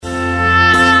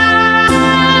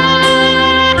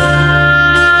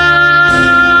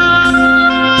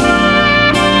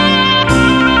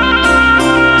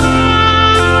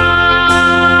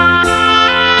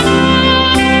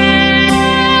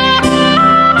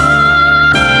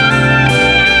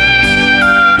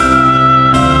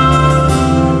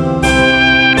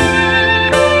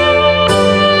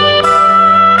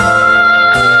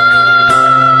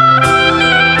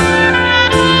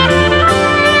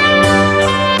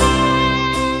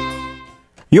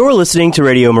You're listening to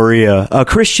Radio Maria, a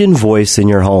Christian voice in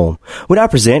your home. When I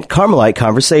present Carmelite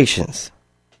Conversations.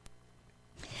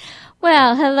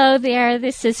 Well, hello there.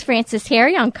 This is Frances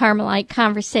Harry on Carmelite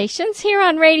Conversations here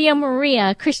on Radio Maria,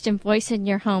 a Christian voice in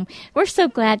your home. We're so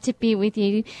glad to be with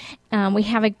you. We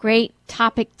have a great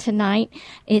topic tonight.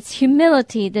 It's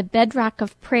humility, the bedrock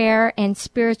of prayer and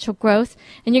spiritual growth.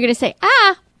 And you're going to say,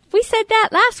 we said that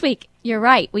last week. You're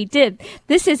right, we did.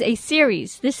 This is a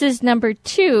series. This is number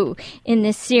 2 in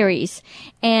this series.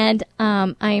 And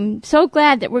I'm so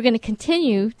glad that we're going to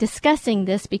continue discussing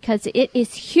this because it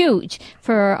is huge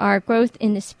for our growth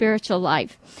in the spiritual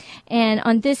life. And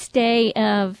on this day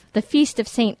of the Feast of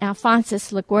St.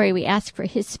 Alphonsus Liguori, we ask for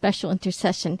his special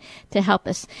intercession to help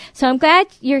us. So I'm glad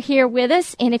you're here with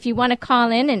us. And if you want to call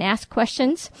in and ask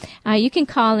questions, you can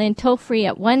call in toll-free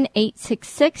at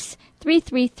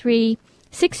 1-866-333-6279.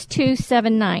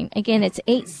 Again, it's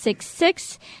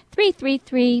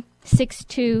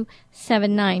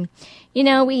 866-333-6279. You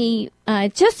know, we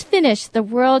just finished the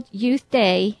World Youth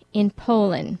Day in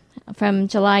Poland from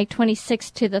July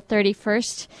 26th to the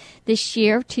 31st this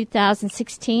year,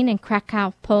 2016, in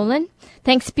Krakow, Poland.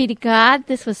 Thanks be to God,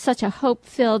 this was such a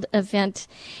hope-filled event.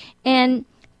 And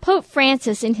Pope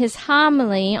Francis, in his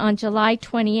homily on July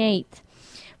 28th,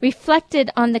 reflected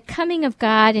on the coming of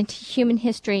God into human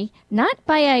history, not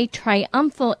by a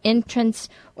triumphal entrance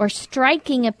or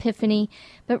striking epiphany,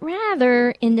 but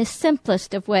rather in the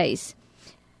simplest of ways.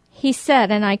 He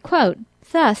said, and I quote,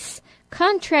 "Thus,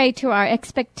 contrary to our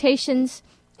expectations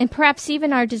and perhaps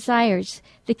even our desires,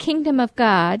 the kingdom of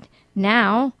God,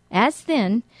 now, as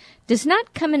then, does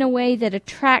not come in a way that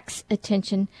attracts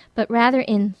attention, but rather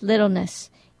in littleness,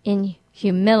 in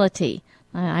humility."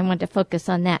 I want to focus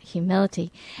on that,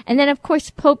 humility. And then, of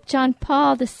course, Pope John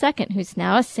Paul II, who's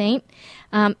now a saint,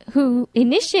 who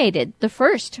initiated the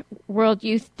first World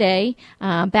Youth Day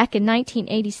back in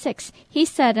 1986. He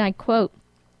said, and I quote,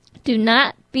 "Do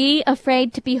not be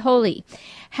afraid to be holy.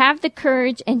 Have the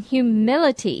courage and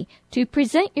humility to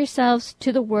present yourselves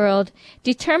to the world,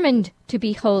 determined to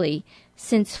be holy,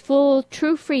 since full,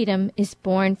 true freedom is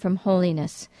born from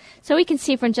holiness." So we can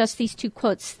see from just these two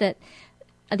quotes that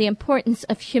the importance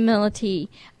of humility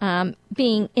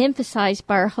being emphasized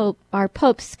by our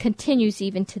popes continues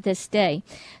even to this day.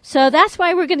 So that's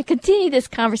why we're going to continue this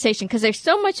conversation, because there's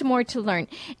so much more to learn.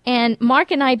 And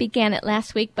Mark and I began it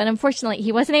last week, but unfortunately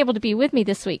he wasn't able to be with me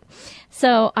this week.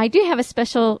 So I do have a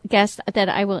special guest that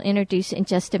I will introduce in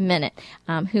just a minute,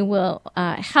 who will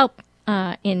help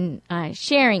in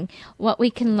sharing what we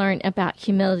can learn about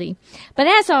humility. But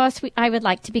as always, I would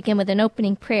like to begin with an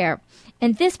opening prayer.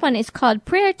 And this one is called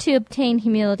Prayer to Obtain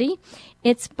Humility.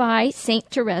 It's by St.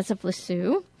 Therese of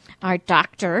Lisieux, our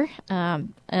doctor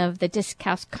of the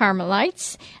Discalced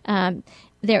Carmelites.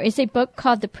 There is a book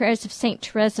called The Prayers of St.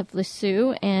 Therese of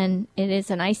Lisieux, and it is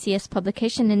an ICS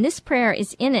publication. And this prayer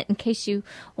is in it in case you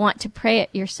want to pray it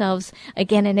yourselves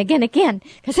again and again,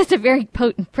 because it's a very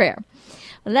potent prayer.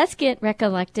 Well, let's get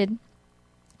recollected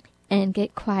and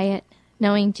get quiet,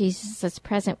 knowing Jesus is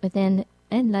present within,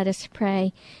 and let us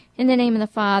pray. In the name of the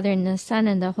Father, and the Son,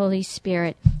 and the Holy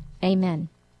Spirit. Amen.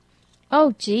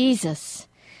 Oh, Jesus,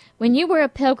 when you were a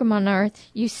pilgrim on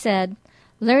earth, you said,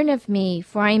 "Learn of me,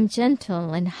 for I am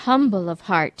gentle and humble of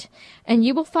heart, and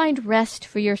you will find rest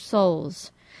for your souls."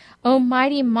 O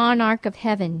mighty monarch of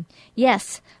heaven,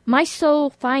 yes, my soul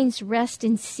finds rest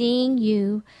in seeing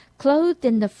you, clothed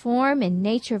in the form and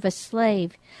nature of a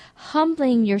slave,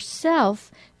 humbling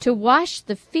yourself to wash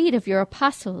the feet of your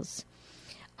apostles.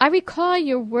 I recall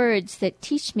your words that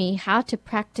teach me how to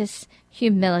practice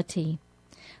humility.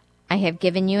 I have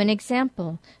given you an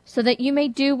example, so that you may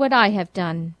do what I have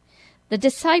done. The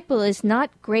disciple is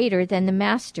not greater than the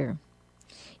master.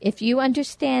 If you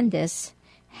understand this,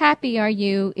 happy are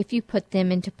you if you put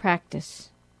them into practice.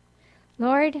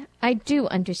 Lord, I do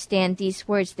understand these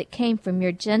words that came from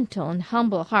your gentle and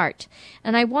humble heart,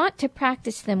 and I want to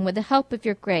practice them with the help of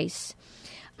your grace.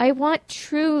 I want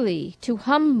truly to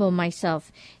humble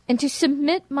myself and to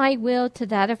submit my will to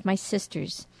that of my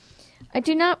sisters. I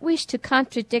do not wish to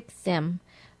contradict them,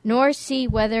 nor see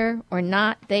whether or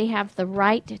not they have the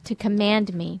right to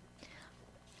command me.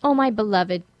 Oh, my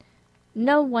beloved,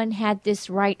 no one had this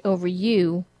right over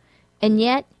you, and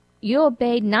yet you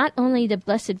obeyed not only the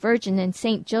Blessed Virgin and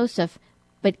Saint Joseph,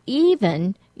 but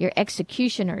even your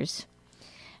executioners.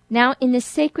 Now in the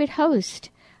sacred host,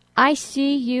 I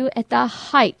see you at the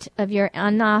height of your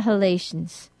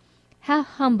annihilations. How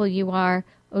humble you are,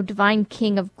 O divine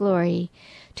King of glory,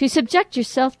 to subject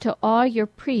yourself to all your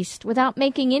priests without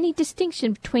making any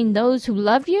distinction between those who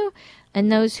love you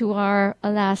and those who are,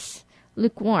 alas,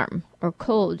 lukewarm or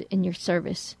cold in your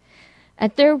service.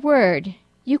 At their word,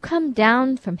 you come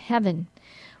down from heaven.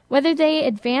 Whether they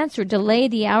advance or delay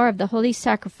the hour of the holy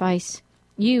sacrifice,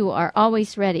 you are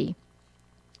always ready.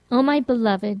 O my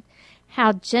beloved,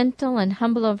 how gentle and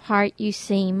humble of heart you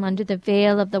seem under the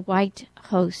veil of the white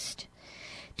host.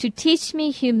 To teach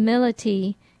me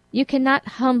humility, you cannot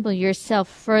humble yourself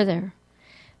further.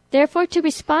 Therefore, to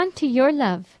respond to your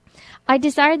love, I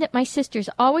desire that my sisters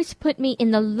always put me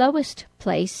in the lowest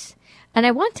place, and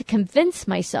I want to convince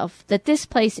myself that this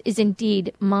place is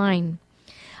indeed mine.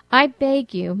 I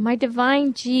beg you, my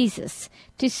divine Jesus,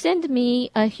 to send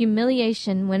me a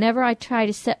humiliation whenever I try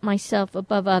to set myself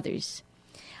above others.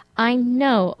 I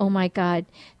know, O my God,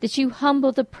 that you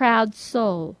humble the proud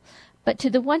soul, but to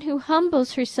the one who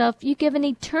humbles herself you give an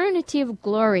eternity of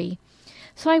glory.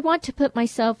 So I want to put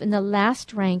myself in the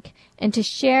last rank and to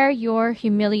share your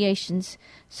humiliations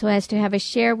so as to have a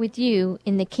share with you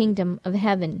in the kingdom of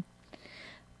heaven.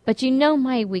 But you know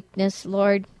my weakness,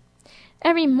 Lord.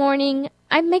 Every morning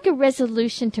I make a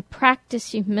resolution to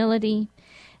practice humility,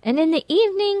 and in the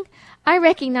evening I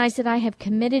recognize that I have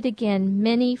committed again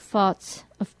many faults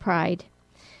of pride.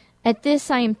 At this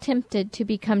I am tempted to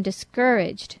become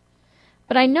discouraged,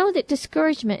 but I know that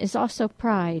discouragement is also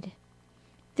pride.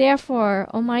 Therefore,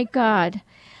 O my God,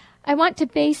 I want to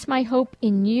base my hope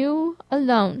in you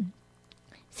alone.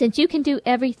 Since you can do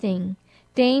everything,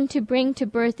 deign to bring to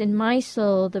birth in my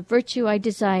soul the virtue I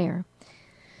desire.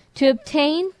 To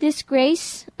obtain this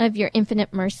grace of your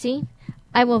infinite mercy,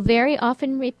 I will very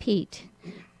often repeat,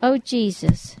 O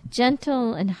Jesus,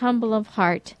 gentle and humble of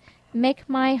heart, make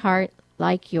my heart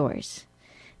like yours.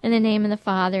 In the name of the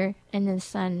Father, and of the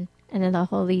Son, and of the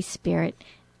Holy Spirit.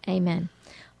 Amen.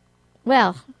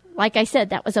 Well, like I said,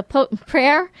 that was a potent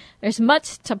prayer. There's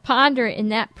much to ponder in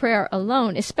that prayer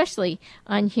alone, especially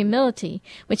on humility,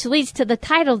 which leads to the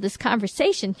title of this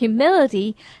conversation,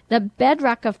 Humility, the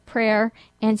Bedrock of Prayer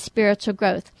and Spiritual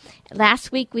Growth.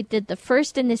 Last week we did the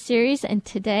first in the series, and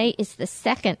today is the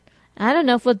second. I don't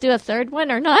know if we'll do a third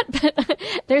one or not, but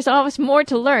there's always more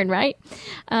to learn, right?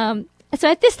 So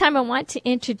at this time I want to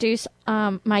introduce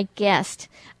my guest.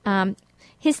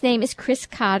 His name is Chris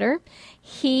Cotter.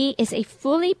 He is a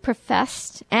fully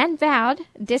professed and vowed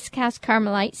Discalced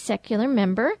Carmelite secular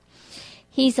member.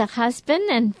 He's a husband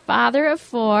and father of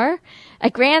 4, a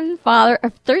grandfather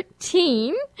of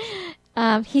 13.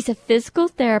 He's a physical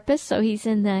therapist, so he's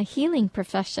in the healing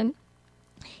profession.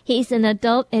 He's an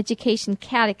adult education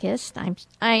catechist,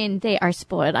 and they are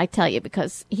spoiled, I tell you,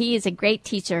 because he is a great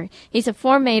teacher. He's a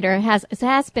formator,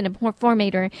 has been a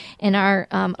formator in our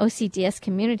OCDS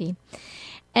community,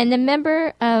 and a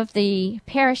member of the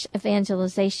parish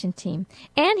evangelization team.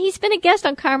 And he's been a guest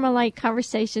on Carmelite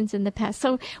Conversations in the past.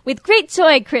 So with great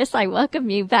joy, Chris, I welcome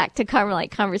you back to Carmelite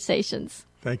Conversations.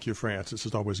 Thank you, Frances.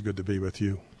 It's always good to be with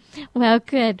you. Well,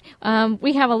 good.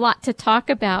 We have a lot to talk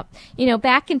about. You know,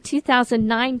 back in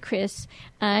 2009, Chris,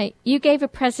 you gave a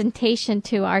presentation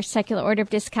to our Secular Order of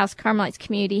Discalced Carmelites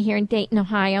community here in Dayton,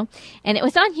 Ohio, and it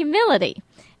was on humility.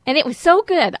 And it was so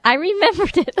good. I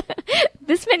remembered it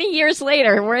this many years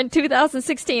later. We're in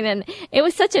 2016, and it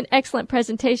was such an excellent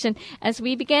presentation. As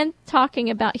we began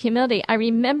talking about humility, I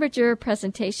remembered your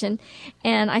presentation,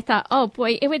 and I thought, oh,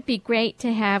 boy, it would be great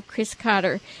to have Chris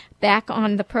Cotter back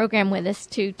on the program with us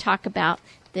to talk about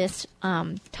this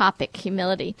topic,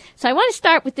 humility. So I want to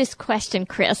start with this question,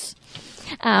 Chris.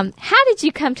 How did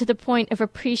you come to the point of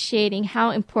appreciating how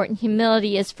important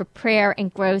humility is for prayer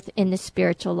and growth in the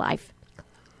spiritual life?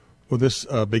 Well, this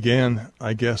began,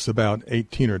 I guess, about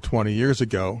 18 or 20 years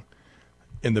ago.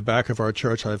 In the back of our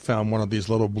church, I found one of these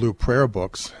little blue prayer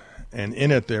books, and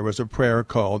in it there was a prayer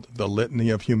called the Litany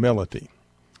of Humility.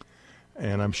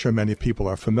 And I'm sure many people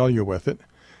are familiar with it.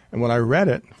 And when I read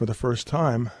it for the first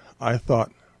time, I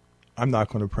thought, I'm not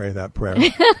going to pray that prayer.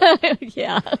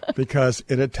 Yeah. Because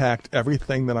it attacked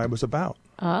everything that I was about.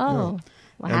 Oh,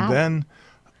 wow. And then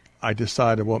I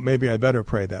decided, well, maybe I better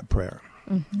pray that prayer.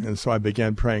 Mm-hmm. And so I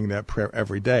began praying that prayer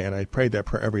every day, and I prayed that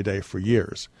prayer every day for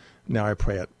years. Now I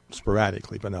pray it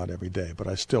sporadically, but not every day. But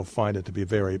I still find it to be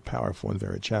very powerful and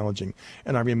very challenging.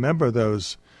 And I remember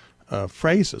those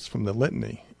phrases from the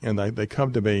litany, and they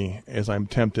come to me as I'm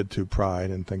tempted to pride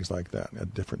and things like that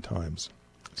at different times.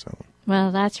 So.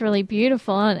 Well, that's really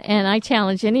beautiful, and I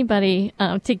challenge anybody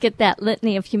to get that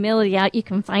litany of humility out. You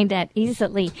can find that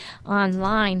easily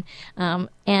online, and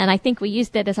I think we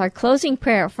used it as our closing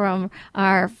prayer from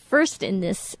our first in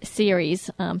this series.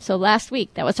 So last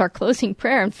week, that was our closing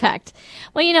prayer, in fact.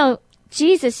 Well, you know,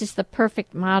 Jesus is the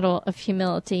perfect model of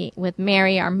humility, with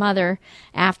Mary, our mother,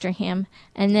 after him.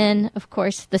 And then, of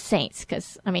course, the saints,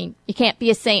 because, you can't be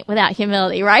a saint without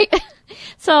humility, right?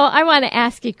 So I want to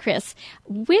ask you, Chris,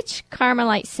 which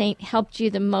Carmelite saint helped you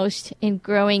the most in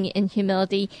growing in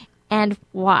humility, and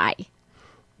why?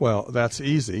 Well, that's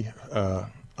easy.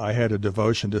 I had a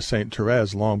devotion to St.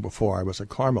 Therese long before I was a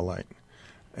Carmelite,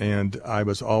 and I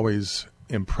was always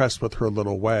impressed with her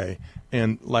little way.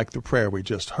 And like the prayer we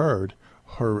just heard,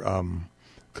 her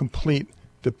complete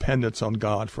dependence on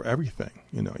God for everything.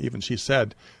 Even she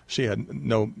said she had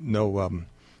no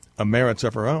merits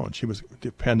of her own. She was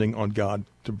depending on God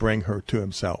to bring her to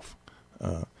himself.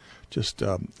 Just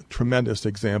a tremendous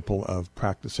example of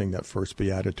practicing that first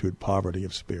beatitude, poverty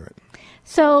of spirit.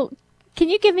 So can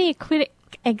you give me a quick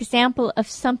example of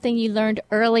something you learned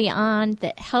early on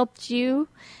that helped you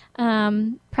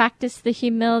practice the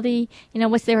humility?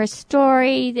 Was there a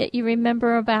story that you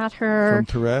remember about her? From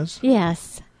Therese?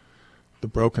 Yes. The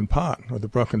broken pot or the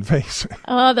broken vase.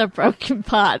 Oh, the broken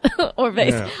pot or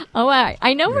vase. Yeah. Oh,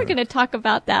 I know we're going to talk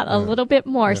about that a little bit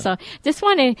more. Yeah. So just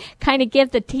want to kind of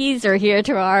give the teaser here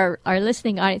to our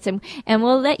listening audience, and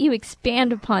we'll let you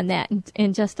expand upon that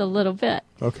in just a little bit.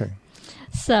 Okay.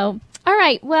 So, all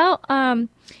right. Well,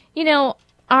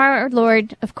 our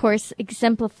Lord, of course,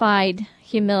 exemplified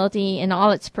humility in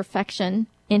all its perfection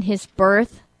in his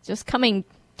birth, just coming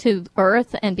to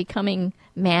earth and becoming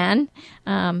man,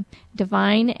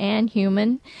 divine and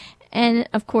human. And,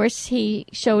 of course, he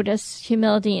showed us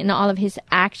humility in all of his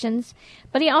actions,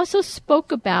 but he also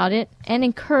spoke about it and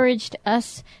encouraged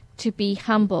us to be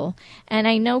humble. And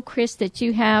I know, Chris, that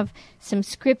you have some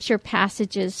scripture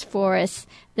passages for us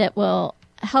that will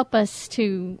help us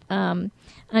to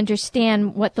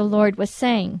understand what the Lord was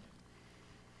saying.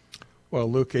 Well,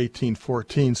 Luke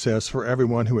 18:14 says, "For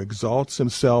everyone who exalts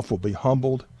himself will be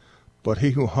humbled, but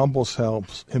he who humbles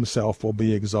himself will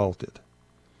be exalted."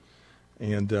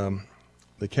 And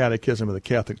the Catechism of the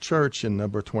Catholic Church in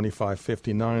number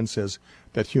 2559 says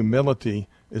that humility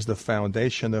is the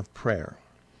foundation of prayer.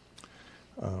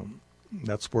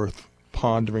 That's worth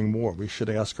pondering more. We should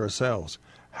ask ourselves,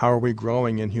 how are we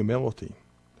growing in humility?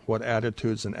 What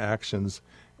attitudes and actions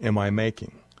am I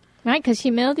making? Right, because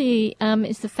humility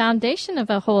is the foundation of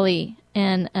a holy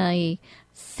and a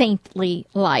saintly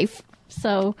life.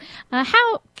 So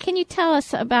how can you tell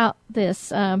us about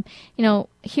this?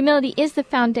 Humility is the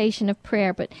foundation of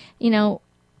prayer, but,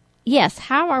 yes,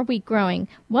 how are we growing?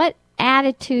 What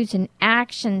attitudes and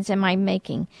actions am I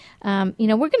making? We're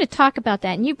going to talk about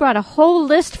that, and you brought a whole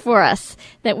list for us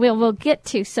that we'll get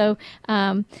to. So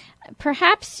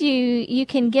perhaps you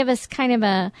can give us kind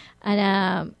of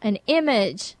an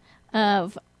image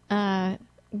of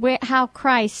how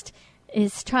Christ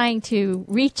is trying to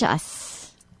reach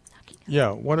us.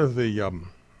 Yeah, one of the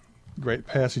great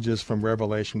passages from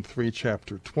Revelation 3,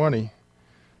 chapter 20,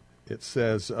 it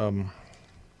says,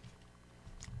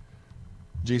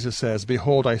 Jesus says,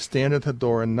 "Behold, I stand at the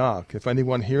door and knock. If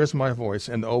anyone hears my voice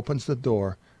and opens the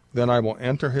door, then I will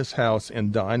enter his house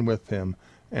and dine with him,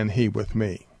 and he with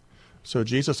me." So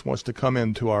Jesus wants to come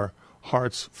into our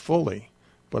hearts fully,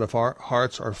 but if our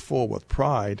hearts are full with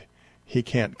pride, he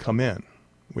can't come in.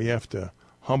 We have to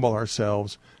humble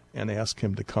ourselves and ask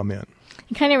him to come in.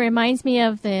 It kind of reminds me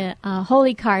of the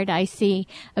holy card I see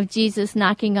of Jesus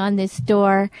knocking on this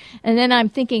door. And then I'm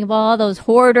thinking of all those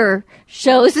hoarder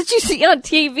shows that you see on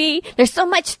TV. There's so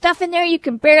much stuff in there you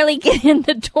can barely get in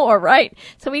the door, right?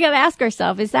 So we got to ask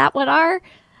ourselves, is that what our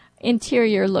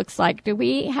interior looks like? Do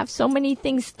we have so many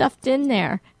things stuffed in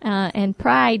there? And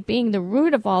pride being the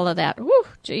root of all of that. Whew,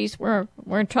 geez, we're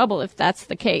in trouble if that's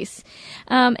the case.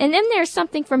 And then there's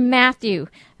something from Matthew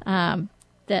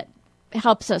that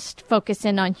helps us focus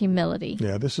in on humility.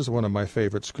 Yeah, this is one of my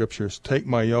favorite scriptures. "Take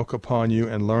my yoke upon you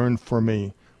and learn from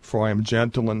me, for I am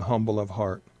gentle and humble of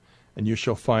heart, and you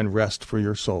shall find rest for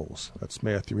your souls." That's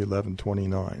Matthew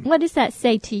 11:29. What does that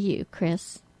say to you,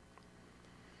 Chris?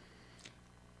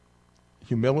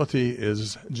 Humility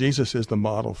is, Jesus is the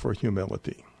model for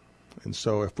humility. And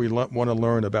so if we want to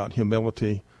learn about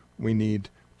humility, we need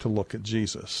to look at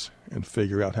Jesus and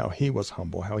figure out how he was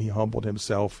humble, how he humbled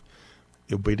himself,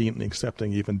 obediently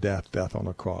accepting even death on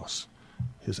a cross.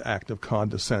 His act of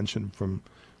condescension from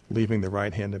leaving the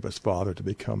right hand of his Father to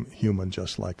become human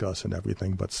just like us in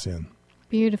everything but sin.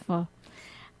 Beautiful.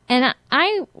 And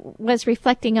I was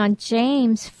reflecting on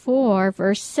James 4,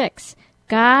 verse 6.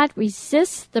 God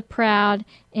resists the proud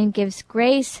and gives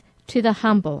grace to the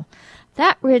humble.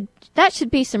 That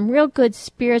should be some real good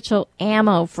spiritual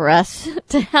ammo for us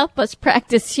to help us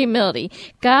practice humility.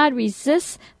 God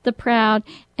resists the proud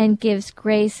and gives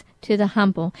grace to the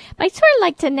humble. But I'd sort of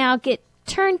like to now get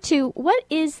turn to what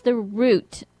is the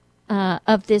root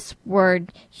of this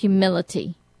word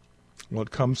humility? Well,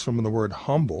 it comes from the word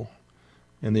humble,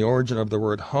 and the origin of the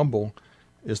word humble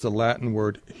is the Latin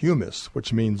word humus,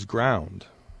 which means ground.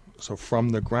 So from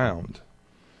the ground.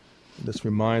 This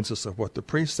reminds us of what the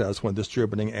priest says when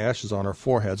distributing ashes on our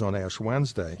foreheads on Ash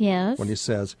Wednesday. Yes. When he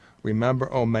says,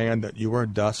 "Remember, O man, that you are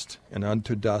dust, and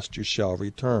unto dust you shall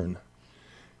return."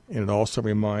 And it also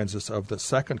reminds us of the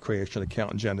second creation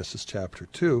account in Genesis chapter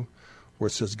 2, where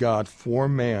it says God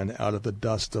formed man out of the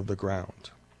dust of the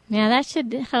ground. Yeah, that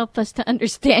should help us to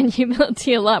understand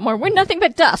humility a lot more. We're nothing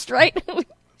but dust, right?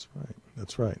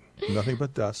 That's right. Nothing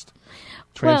but dust,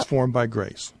 transformed by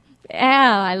grace.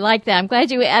 Yeah, I like that. I'm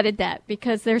glad you added that,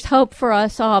 because there's hope for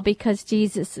us all because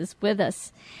Jesus is with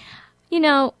us. You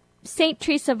know, St.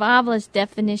 Teresa of Avila's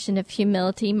definition of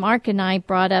humility, Mark and I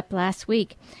brought up last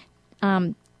week.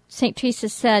 St. Teresa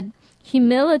said,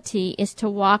 humility is to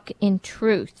walk in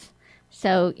truth.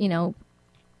 So, you know,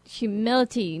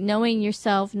 humility, knowing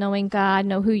yourself, knowing God,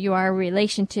 know who you are in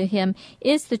relation to Him,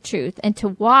 is the truth. And to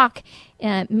walk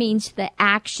means the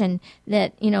action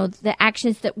that, you know, the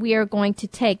actions that we are going to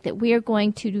take, that we are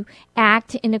going to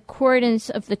act in accordance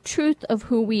of the truth of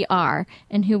who we are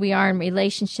and who we are in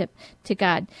relationship to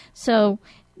God. So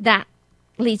that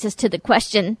leads us to the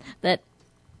question that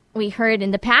we heard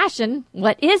in the Passion,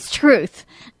 what is truth?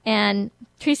 And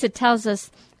Teresa tells us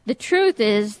the truth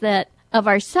is that of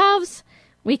ourselves,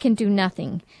 we can do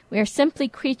nothing. We are simply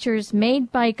creatures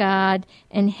made by God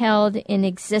and held in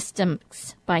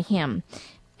existence by Him.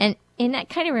 And that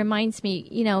kind of reminds me,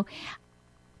 you know,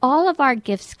 all of our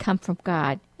gifts come from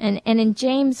God. And in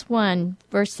James 1,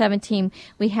 verse 17,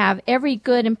 we have every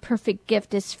good and perfect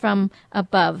gift is from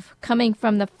above, coming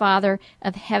from the Father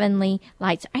of heavenly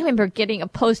lights. I remember getting a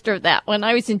poster of that when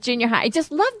I was in junior high. I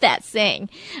just loved that saying.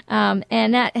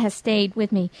 And that has stayed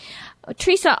with me.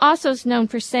 Teresa also is known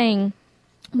for saying,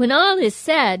 when all is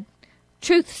said,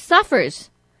 truth suffers,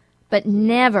 but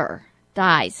never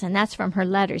dies. And that's from her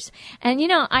letters. And, you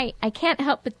know, I can't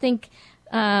help but think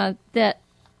that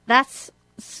that's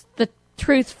the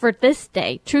truth for this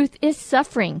day. Truth is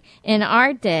suffering in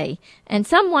our day. And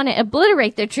some want to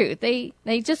obliterate the truth. They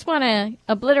just want to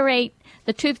obliterate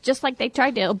the truth just like they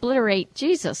tried to obliterate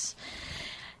Jesus.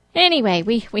 Anyway,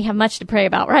 we have much to pray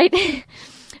about, right?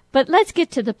 But let's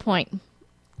get to the point.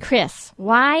 Chris,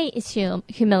 why is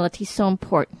humility so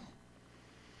important?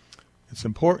 It's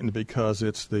important because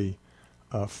it's the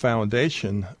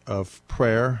foundation of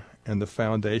prayer and the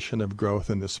foundation of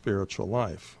growth in the spiritual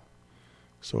life.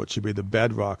 So it should be the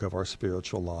bedrock of our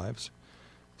spiritual lives.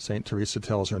 St. Teresa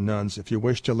tells her nuns, if you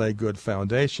wish to lay good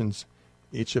foundations,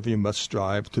 each of you must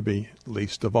strive to be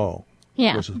least of all.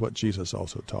 Yeah. Which is what Jesus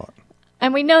also taught.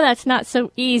 And we know that's not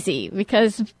so easy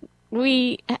because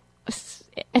we,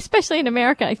 especially in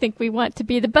America, I think we want to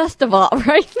be the best of all,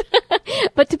 right?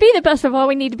 But to be the best of all,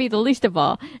 we need to be the least of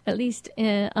all, at least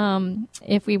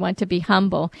if we want to be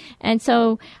humble. And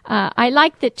so I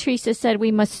like that Teresa said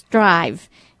we must strive.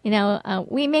 You know,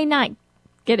 we may not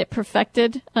get it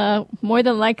perfected. More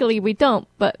than likely we don't,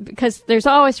 but because there's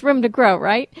always room to grow,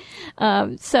 right?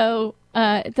 So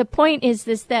the point is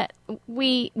that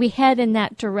we head in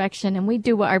that direction and we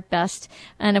do our best.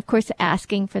 And of course,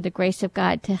 asking for the grace of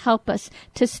God to help us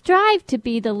to strive to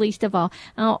be the least of all.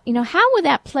 Now, you know, how would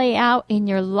that play out in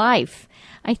your life?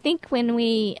 I think when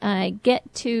we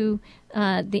get to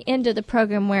the end of the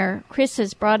program where Chris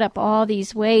has brought up all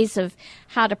these ways of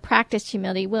how to practice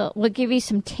humility, we'll give you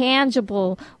some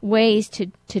tangible ways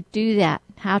to do that,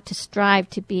 how to strive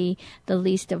to be the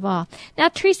least of all. Now,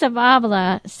 Teresa of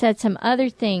Avila said some other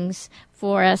things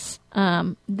for us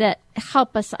that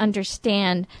help us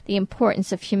understand the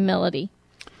importance of humility.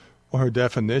 Well, her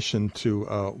definition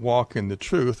to walk in the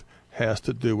truth has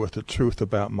to do with the truth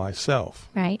about myself.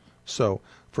 Right. So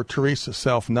for Teresa,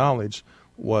 self-knowledge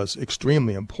was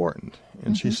extremely important.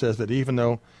 And she says that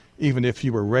even if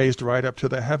you were raised right up to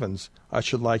the heavens, I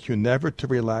should like you never to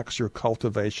relax your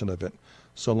cultivation of it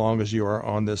so long as you are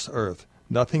on this earth.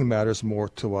 Nothing matters more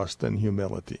to us than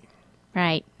humility.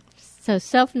 Right. So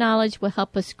self-knowledge will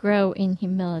help us grow in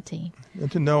humility.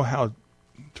 And to know how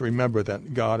to remember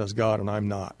that God is God and I'm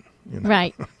not. You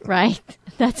know? Right.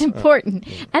 That's important.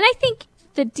 And I think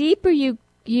the deeper you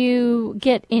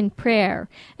get in prayer,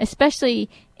 especially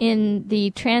in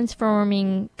the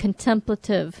transforming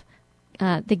contemplative,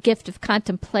 the gift of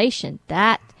contemplation,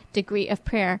 that degree of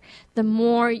prayer, the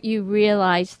more you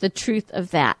realize the truth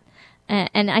of that.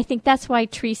 And I think that's why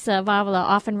Teresa of Avila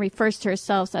often refers to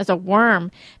herself as a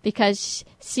worm, because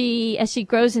she, as she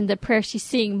grows into prayer, she's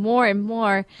seeing more and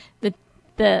more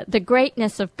the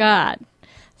greatness of God.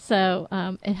 So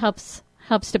it helps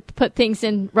helps to put things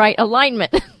in right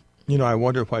alignment. I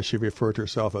wonder why she referred to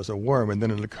herself as a worm, and then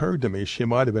it occurred to me she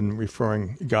might have been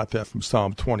got that from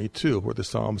Psalm 22, where the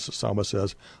psalmist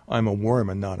says, I'm a worm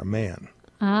and not a man.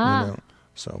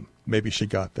 So maybe she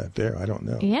got that there. I don't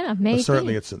know. Yeah, maybe. But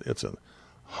certainly it's a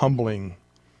humbling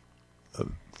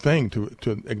thing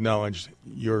to acknowledge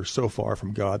you're so far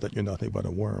from God that you're nothing but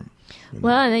a worm.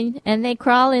 Well, and they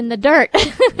crawl in the dirt.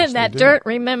 Yes, that dirt,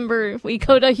 remember, we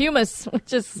go to humus,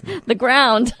 which is the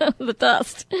ground, the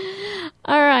dust.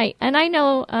 All right. And I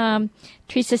know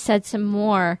Teresa said some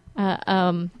more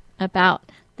about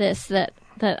this that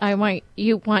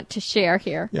you want to share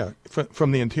here. Yeah.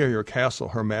 From the Interior Castle,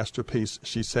 her masterpiece,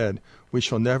 she said, we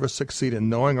shall never succeed in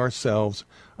knowing ourselves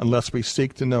unless we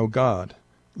seek to know God.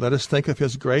 Let us think of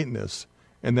his greatness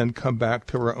and then come back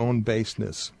to our own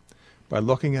baseness. By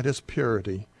looking at his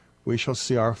purity, we shall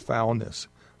see our foulness.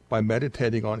 By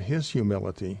meditating on his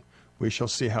humility, we shall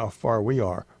see how far we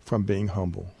are from being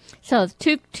humble. So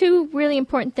two really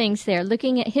important things there.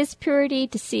 Looking at his purity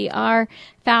to see our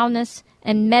foulness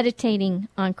and meditating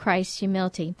on Christ's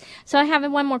humility. So I have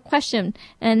one more question,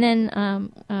 and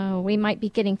then we might be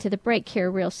getting to the break here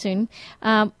real soon.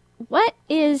 What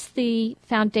is the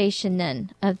foundation, then,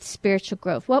 of spiritual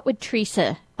growth? What would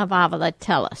Teresa of Avila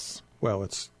tell us? Well,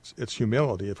 it's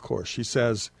humility, of course. She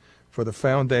says, for the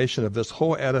foundation of this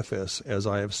whole edifice, as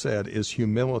I have said, is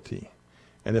humility.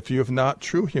 And if you have not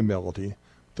true humility,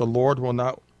 the Lord will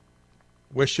not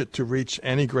wish it to reach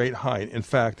any great height. In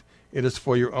fact, it is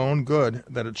for your own good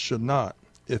that it should not.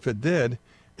 If it did,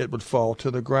 it would fall to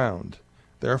the ground.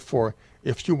 Therefore,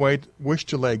 if you wish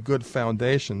to lay good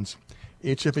foundations,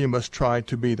 each of you must try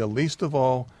to be the least of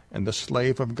all and the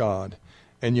slave of God,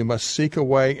 and you must seek a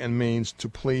way and means to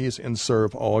please and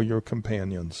serve all your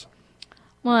companions.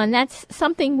 Well, and that's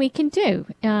something we can do.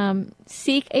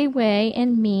 Seek a way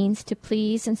and means to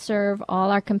please and serve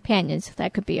all our companions.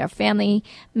 That could be our family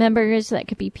members. That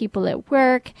could be people at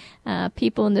work,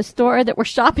 people in the store that we're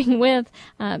shopping with.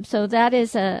 So that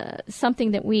is something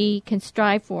that we can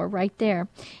strive for right there.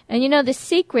 And, the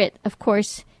secret, of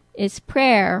course, is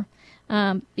prayer.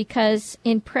 Because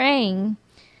in praying,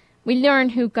 we learn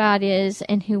who God is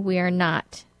and who we are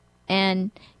not.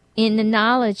 And in the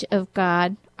knowledge of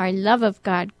God, our love of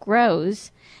God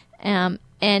grows. And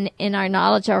in our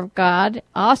knowledge of God,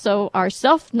 also our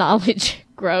self-knowledge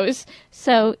grows.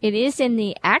 So it is in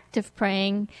the act of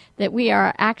praying that we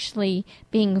are actually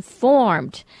being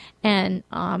formed and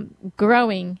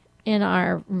growing in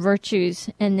our virtues,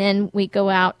 and then we go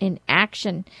out in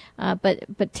action.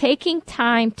 But taking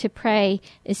time to pray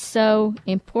is so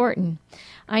important.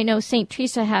 I know St.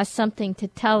 Teresa has something to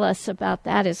tell us about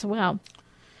that as well.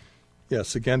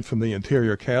 Yes, again from the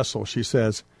Interior Castle, she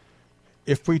says,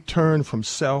 if we turn from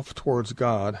self towards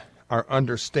God, our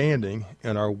understanding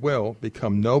and our will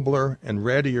become nobler and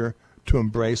readier to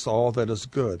embrace all that is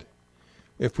good.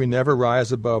 If we never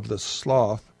rise above the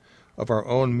sloth of our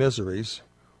own miseries,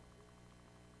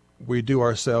 we do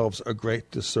ourselves a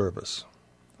great disservice.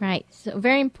 Right. So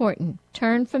very important.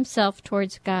 Turn from self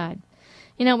towards God.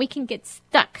 We can get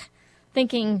stuck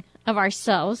thinking of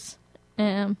ourselves,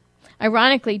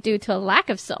 ironically due to a lack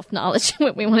of self-knowledge.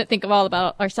 We want to think of all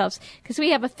about ourselves because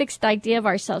we have a fixed idea of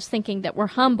ourselves, thinking that we're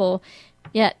humble,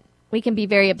 yet we can be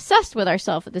very obsessed with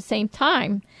ourselves at the same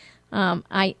time.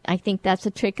 I think that's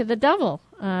a trick of the devil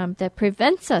that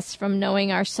prevents us from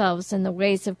knowing ourselves and the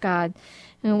ways of God.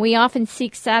 And we often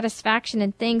seek satisfaction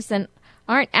in things that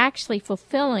aren't actually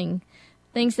fulfilling,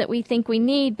 things that we think we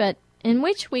need, but in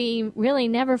which we really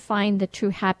never find the true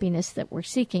happiness that we're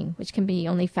seeking, which can be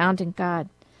only found in God.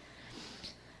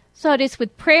 So it is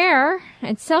with prayer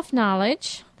and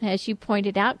self-knowledge, as you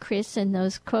pointed out, Chris, in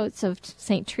those quotes of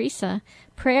St. Teresa,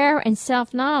 prayer and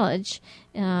self-knowledge,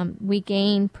 we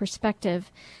gain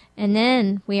perspective. And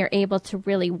then we are able to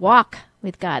really walk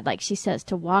with God, like she says,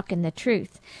 to walk in the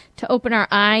truth, to open our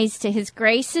eyes to his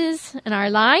graces in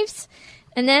our lives,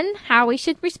 and then how we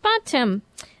should respond to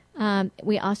him.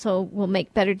 We also will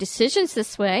make better decisions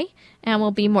this way, and will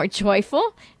be more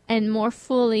joyful and more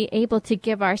fully able to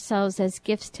give ourselves as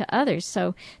gifts to others.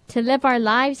 So to live our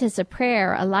lives as a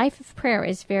life of prayer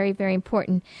is very, very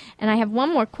important. And I have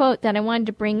one more quote that I wanted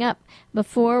to bring up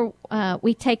before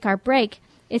we take our break.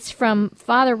 It's from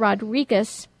Father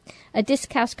Rodriguez, a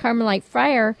discalced Carmelite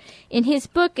friar. In his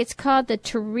book, it's called the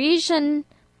Teresian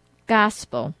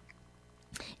Gospel.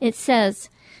 He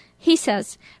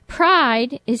says,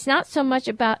 pride is not so much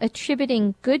about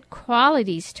attributing good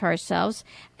qualities to ourselves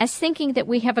as thinking that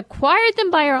we have acquired them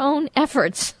by our own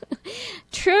efforts.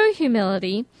 True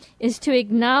humility is to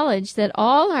acknowledge that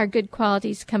all our good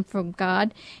qualities come from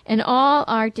God and all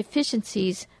our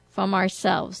deficiencies from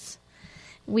ourselves.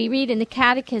 We read in the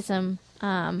Catechism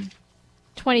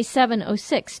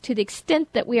 2706, to the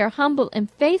extent that we are humble and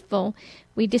faithful,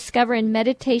 we discover in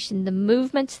meditation the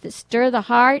movements that stir the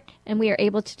heart, and we are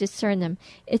able to discern them.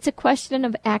 It's a question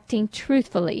of acting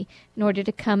truthfully in order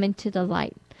to come into the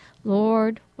light.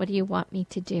 Lord, what do you want me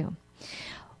to do?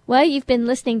 Well, you've been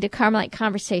listening to Carmelite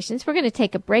Conversations. We're going to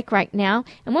take a break right now.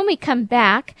 And when we come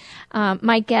back,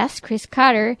 my guest, Chris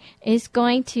Cotter, is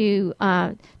going to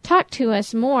talk to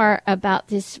us more about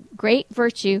this great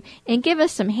virtue and give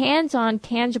us some hands-on,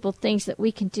 tangible things that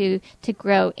we can do to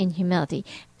grow in humility.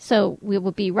 So we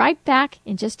will be right back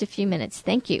in just a few minutes.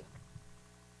 Thank you.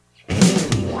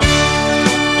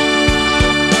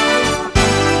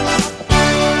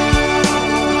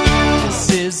 This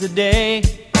is the day.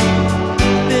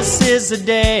 This is the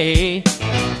day.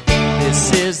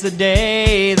 This is the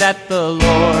day that the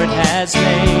Lord has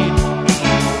made.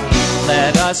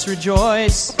 Let us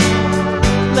rejoice.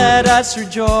 Let us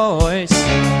rejoice.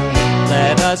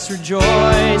 Let us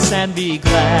rejoice and be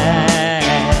glad.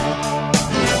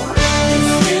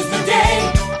 This is the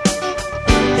day.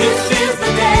 This is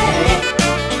the day.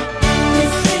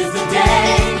 This is the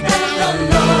day that the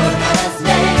Lord has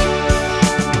made.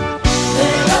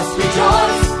 Let us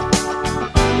rejoice.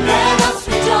 Let us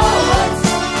rejoice.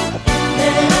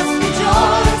 Let us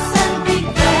rejoice and be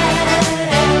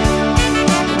glad.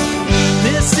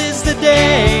 This is the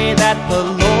day that the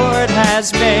Lord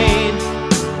has made.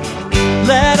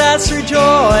 Let us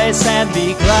rejoice and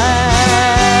be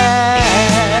glad.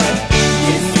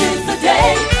 This is the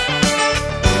day.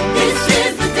 This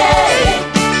is the day.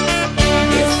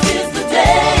 This is the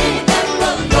day that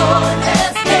the Lord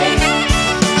has made.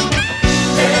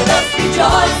 Let us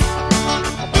rejoice.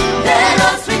 Let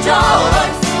us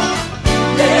rejoice.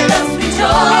 Let us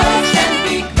rejoice and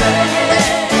be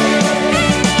glad.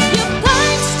 Give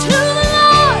thanks to the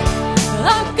Lord.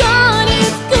 Our God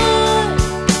is good.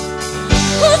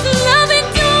 Whose love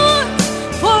endures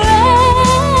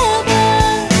forever.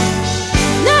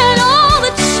 Let all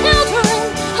the children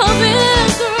of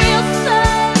Israel say,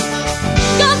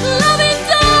 God's love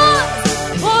endures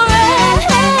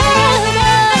forever.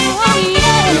 Oh,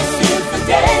 yes. This is the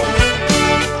day.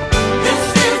 This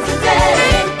is the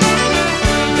day.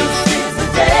 This is the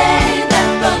day that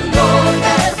the Lord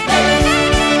has made.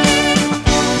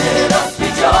 Let us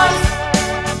rejoice.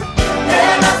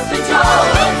 Let us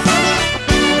rejoice.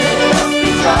 Let us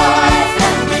rejoice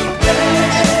and be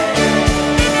glad.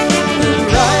 The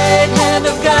right hand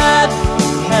of God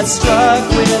has struck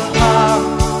with power.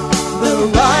 The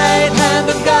right hand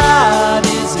of God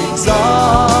is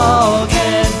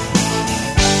exalted.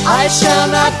 I shall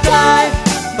not die,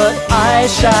 but I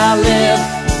shall live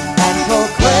and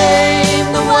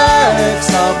proclaim the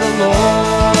works of the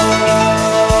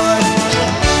Lord.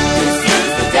 This is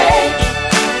the day.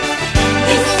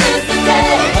 This is the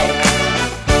day.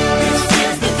 This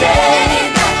is the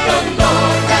day that the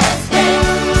Lord has made.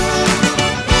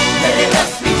 Let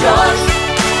us rejoice.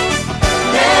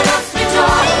 Let us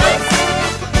rejoice.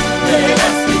 Let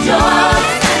us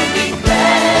rejoice and be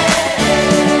glad.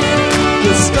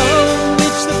 The stone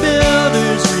which the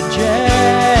builders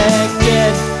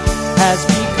rejected has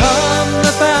become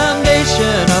the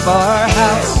foundation of our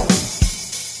house.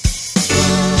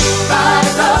 By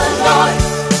the Lord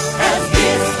has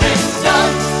this been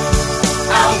done.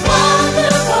 How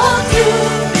wonderful to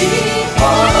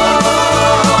behold.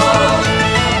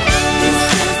 This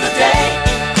is the day.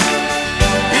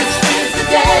 This is the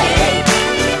day.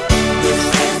 This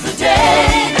is the day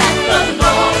that the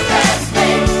Lord has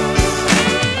made.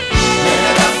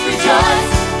 Let us rejoice.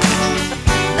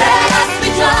 Let us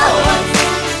rejoice.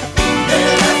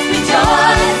 Let us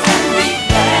rejoice and be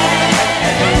glad.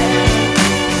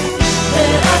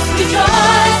 Let us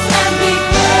rejoice and be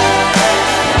glad.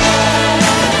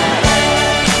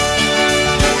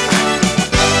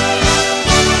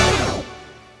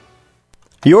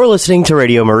 You're listening to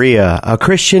Radio Maria, a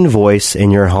Christian voice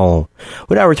in your home.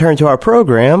 We now return to our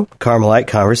program, Carmelite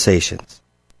Conversations.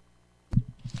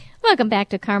 Welcome back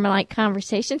to Carmelite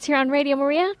Conversations here on Radio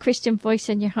Maria, Christian voice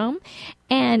in your home.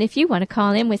 And if you want to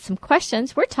call in with some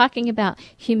questions, we're talking about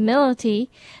humility,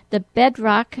 the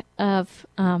bedrock of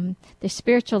the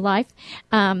spiritual life.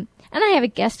 And I have a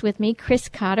guest with me, Chris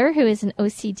Cotter, who is an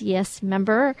OCDS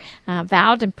member,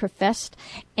 vowed and professed.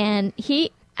 And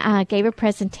he gave a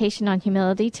presentation on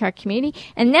humility to our community.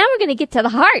 And now we're going to get to the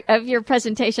heart of your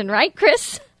presentation, right,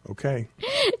 Chris? Okay.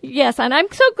 Yes, and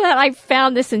I'm so glad I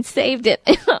found this and saved it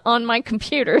on my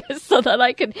computer so that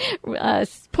I could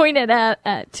point it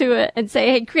to it and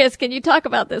say, "Hey, Chris, can you talk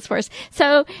about this for us?"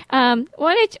 So,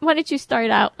 why don't you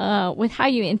start out with how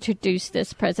you introduced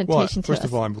this presentation to us? First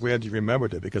of all, I'm glad you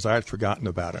remembered it because I had forgotten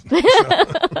about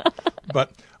it.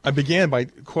 But I began by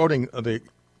quoting the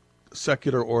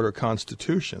secular order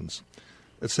constitutions.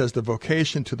 It says the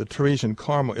vocation to the Teresian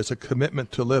Carmel is a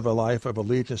commitment to live a life of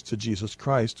allegiance to Jesus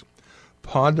Christ,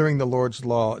 pondering the Lord's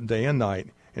law day and night,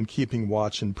 and keeping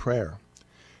watch in prayer.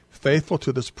 Faithful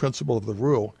to this principle of the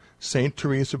rule, St.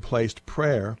 Teresa placed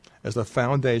prayer as the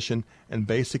foundation and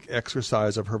basic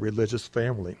exercise of her religious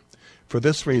family. For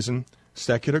this reason,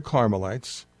 secular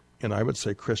Carmelites, and I would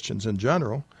say Christians in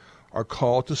general, are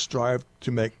called to strive to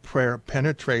make prayer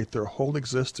penetrate their whole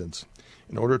existence,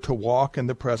 in order to walk in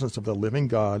the presence of the living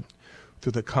God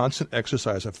through the constant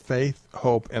exercise of faith,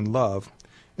 hope, and love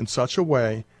in such a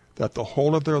way that the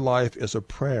whole of their life is a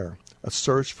prayer, a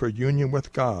search for union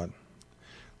with God.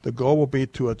 The goal will be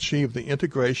to achieve the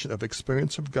integration of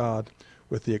experience of God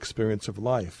with the experience of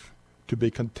life, to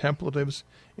be contemplatives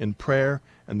in prayer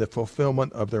and the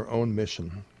fulfillment of their own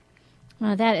mission.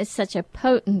 Well, that is such a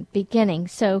potent beginning.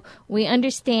 So we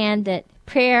understand that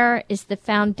prayer is the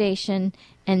foundation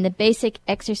and the basic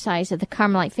exercise of the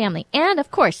Carmelite family. And,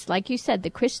 of course, like you said, the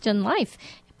Christian life,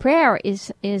 prayer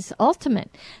is ultimate.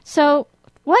 So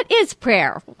what is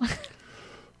prayer?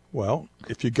 Well,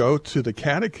 if you go to the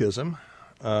Catechism,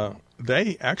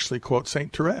 they actually quote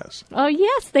St. Therese. Oh,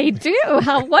 yes, they do.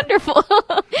 How wonderful.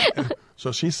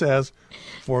 So she says,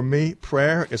 "For me,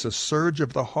 prayer is a surge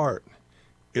of the heart.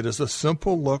 It is a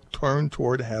simple look turned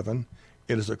toward heaven.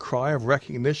 It is a cry of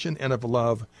recognition and of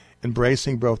love,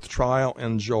 embracing both trial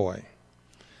and joy."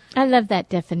 I love that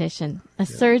definition, a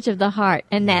surge of the heart,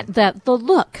 and the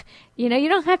look. You know, you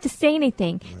don't have to say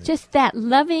anything, just that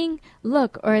loving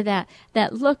look or that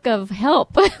look of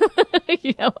help.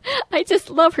 You know, I just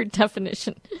love her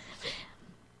definition.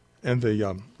 And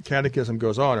the Catechism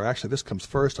goes on, or actually this comes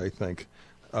first, I think.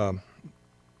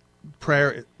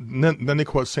 Prayer, then they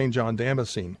quote St. John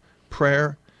Damascene,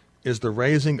 prayer is the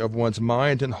raising of one's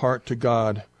mind and heart to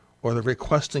God, or the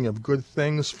requesting of good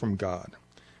things from God.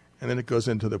 And then it goes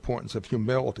into the importance of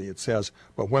humility. It says,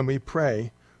 "But when we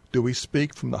pray, do we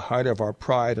speak from the height of our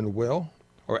pride and will,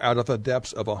 or out of the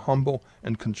depths of a humble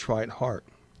and contrite heart?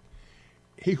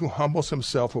 He who humbles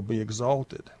himself will be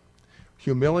exalted."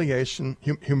 Humility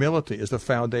is the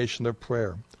foundation of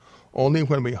prayer. Only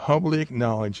when we humbly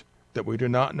acknowledge that we do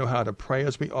not know how to pray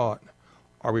as we ought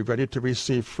are we ready to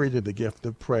receive freely the gift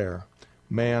of prayer.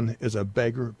 Man is a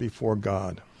beggar before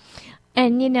God.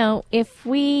 And, you know, if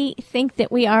we think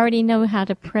that we already know how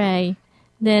to pray,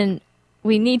 then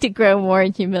we need to grow more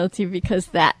in humility, because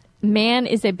that man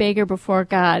is a beggar before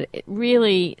God, it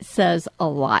really says a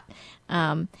lot.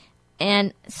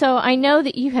 And so I know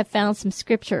that you have found some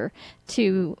scripture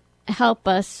to help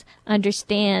us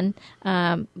understand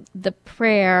the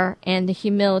prayer and the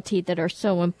humility that are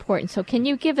so important. So can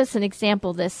you give us an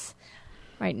example of this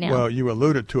right now? Well, you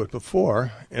alluded to it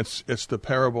before. It's the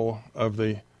parable of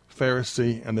the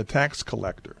Pharisee and the tax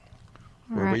collector,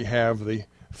 where we have the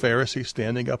Pharisee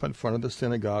standing up in front of the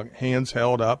synagogue, hands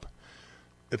held up,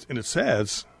 and it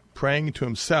says, praying to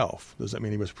himself. Does that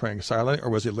mean he was praying silently, or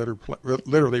was he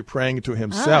literally praying to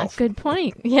himself? Good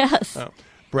point. Yes.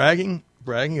 Bragging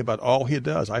about all he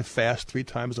does. I fast 3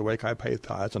 times a week. I pay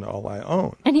tithes on all I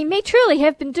own. And he may truly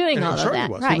have been doing all of that.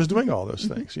 He was. Right. He was doing all those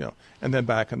things, you know. And then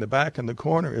back in the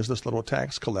corner is this little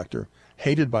tax collector,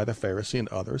 hated by the Pharisee and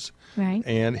others. Right.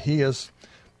 And he is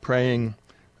praying.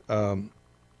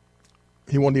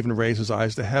 He won't even raise his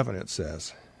eyes to heaven, it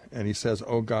says. And he says,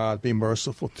 "Oh God, be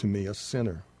merciful to me, a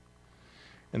sinner."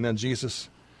 And then Jesus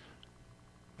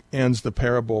ends the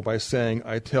parable by saying,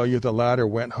 "I tell you, the latter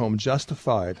went home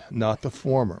justified, not the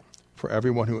former. For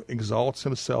everyone who exalts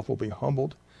himself will be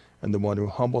humbled, and the one who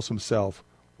humbles himself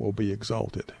will be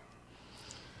exalted."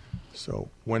 So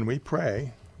when we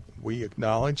pray, we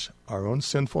acknowledge our own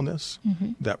sinfulness,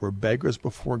 that we're beggars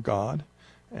before God,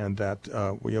 and that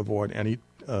we avoid any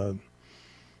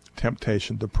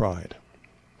temptation to pride.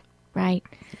 Right.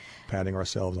 Patting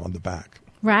ourselves on the back.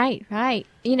 Right, right.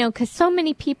 You know, because so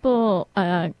many people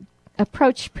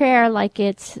approach prayer like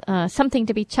it's something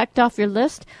to be checked off your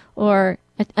list or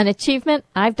an achievement.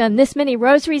 I've done this many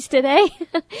rosaries today.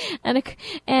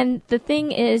 And the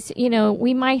thing is, you know,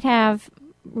 we might have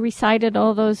recited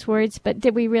all those words, but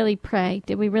did we really pray?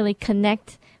 Did we really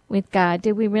connect with God?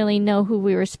 Did we really know who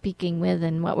we were speaking with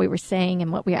and what we were saying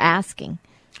and what we were asking?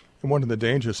 And one of the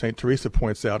dangers St. Teresa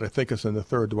points out, I think it's in the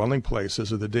third dwelling place,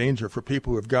 is the danger for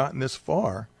people who have gotten this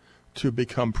far to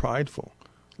become prideful.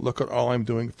 look at all I'm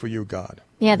doing for you, God.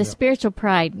 Yeah, the spiritual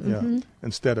pride. Mm-hmm. Yeah.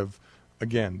 Instead of,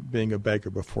 again, being a beggar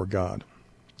before God.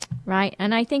 Right.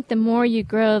 And I think the more you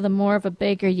grow, the more of a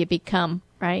beggar you become,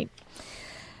 right?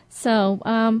 So,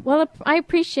 well, I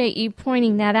appreciate you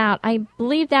pointing that out. I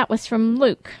believe that was from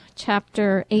Luke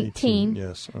chapter 18,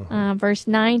 yes. Verse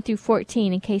 9 through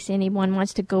 14, in case anyone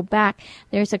wants to go back.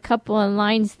 There's a couple of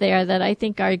lines there that I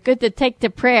think are good to take to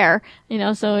prayer.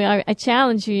 So I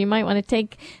challenge you. You might want to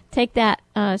take that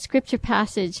scripture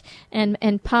passage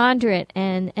and ponder it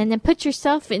and then put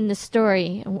yourself in the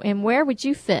story. And where would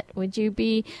you fit? Would you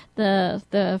be the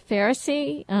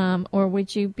Pharisee or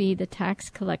would you be the tax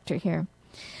collector here?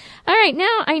 All right,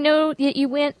 now I know that you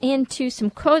went into some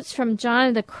quotes from John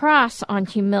of the Cross on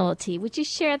humility. Would you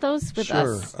share those with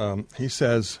us? Sure. He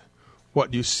says,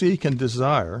 what you seek and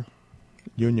desire,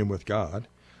 union with God,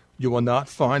 you will not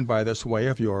find by this way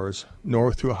of yours,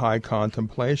 nor through high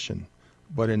contemplation,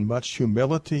 but in much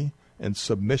humility and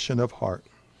submission of heart.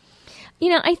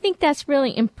 I think that's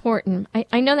really important.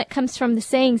 I know that comes from the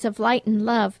sayings of light and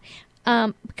love,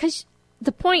 because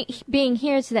the point being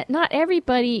here is that not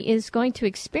everybody is going to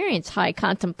experience high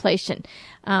contemplation.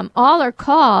 All are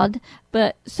called,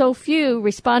 but so few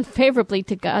respond favorably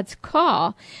to God's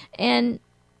call. And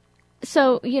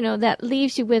so, that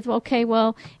leaves you with, okay,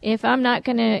 well, if I'm not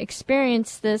going to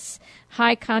experience this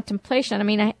high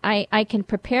contemplation, I can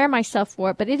prepare myself for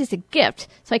it, but it is a gift.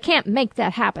 So I can't make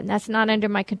that happen. That's not under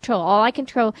my control. All I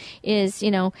control is,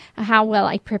 how well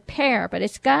I prepare, but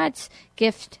it's God's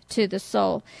gift to the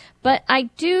soul. But I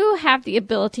do have the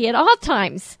ability at all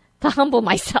times to humble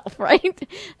myself, right?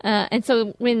 And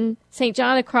so when St.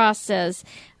 John of the Cross says,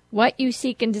 what you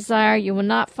seek and desire, you will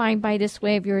not find by this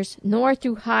way of yours, nor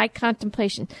through high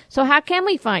contemplation. So how can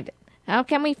we find it? How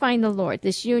can we find the Lord,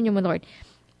 this union with the Lord?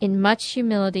 In much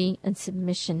humility and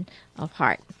submission of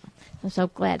heart. I'm so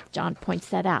glad John points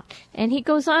that out. And he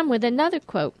goes on with another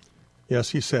quote.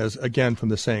 Yes, he says, again from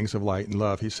the sayings of light and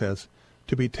love, he says,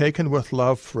 to be taken with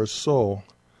love for a soul,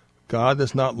 God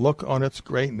does not look on its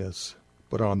greatness,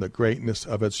 but on the greatness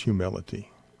of its humility.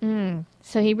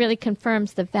 So he really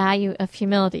confirms the value of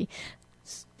humility.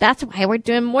 That's why we're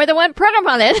doing more than one program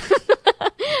on it.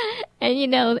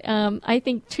 And, I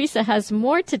think Teresa has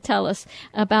more to tell us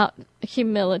about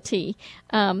humility.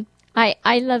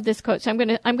 I love this quote, so I'm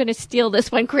going to steal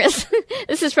this one, Chris.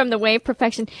 This is from The Way of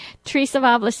Perfection. Teresa of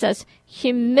Avila says,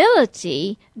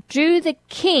 humility drew the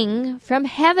king from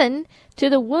heaven to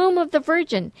the womb of the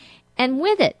Virgin, and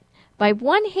with it, by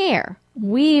one hair,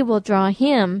 we will draw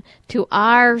him to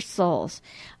our souls.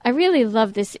 I really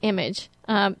love this image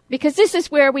because this is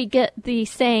where we get the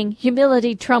saying,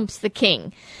 humility trumps the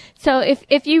king. So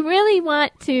if you really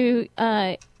want to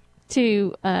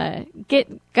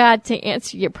get God to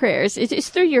answer your prayers, it's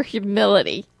through your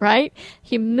humility, right?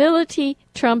 Humility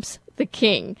trumps the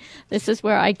king. This is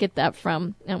where I get that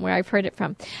from and where I've heard it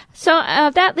from. So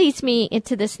that leads me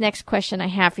into this next question I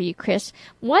have for you, Chris.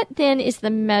 What then is the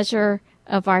measure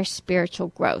of our spiritual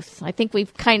growth? I think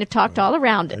we've kind of talked all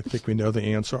around it. I think we know the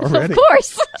answer already. Of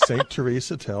course. St.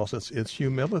 Teresa tells us it's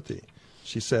humility.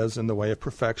 She says in The Way of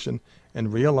Perfection,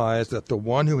 and realize that the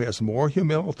one who has more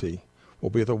humility will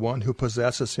be the one who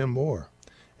possesses him more,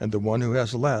 and the one who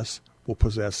has less will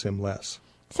possess him less.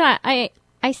 So I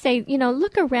say,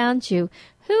 look around you.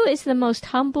 Who is the most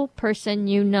humble person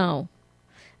you know?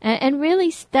 And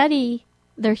really study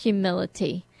their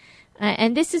humility.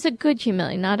 And this is a good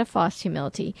humility, not a false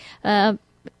humility. And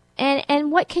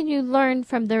what can you learn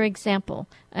from their example,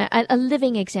 a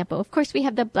living example? Of course, we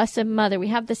have the Blessed Mother, we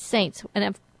have the saints,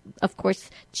 and of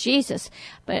course, Jesus.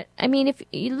 But, if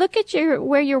you look at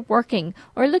where you're working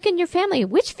or look in your family,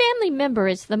 which family member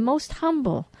is the most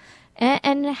humble?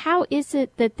 And how is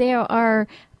it that they are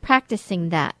practicing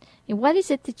that? And what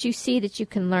is it that you see that you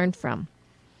can learn from?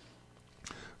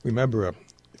 Remember a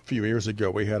few years ago,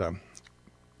 we had a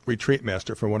retreat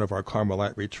master for one of our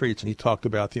Carmelite retreats, and he talked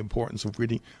about the importance of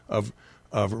reading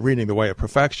reading The Way of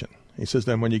Perfection. He says,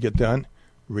 then when you get done,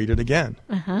 read it again,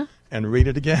 and read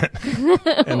it again,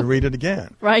 and read it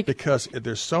again, right? Because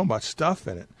there's so much stuff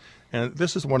in it. And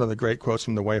this is one of the great quotes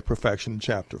from The Way of Perfection,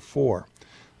 chapter 4.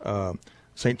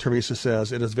 St. Teresa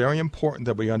says, it is very important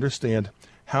that we understand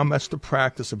how much the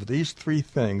practice of these three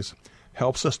things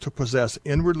helps us to possess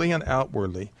inwardly and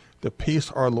outwardly the peace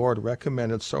our Lord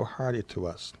recommended so heartily to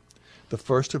us. The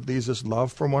first of these is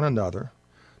love for one another.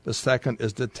 The second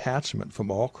is detachment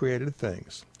from all created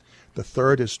things. The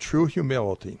third is true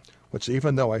humility, which,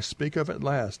 even though I speak of it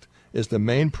last, is the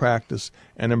main practice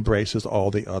and embraces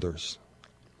all the others.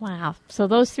 Wow. So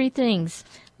those three things,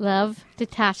 love,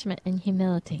 detachment, and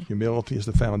humility. Humility is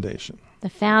the foundation. The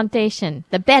foundation,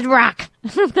 the bedrock.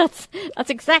 That's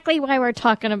exactly why we're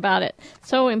talking about it.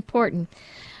 So important.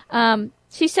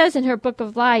 She says in her Book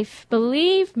of Life,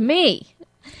 believe me,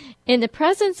 in the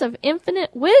presence of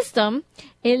infinite wisdom,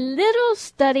 a little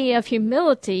study of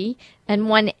humility and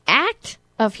one act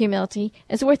of humility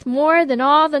is worth more than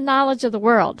all the knowledge of the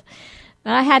world.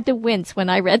 And I had to wince when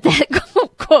I read that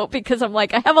quote because I'm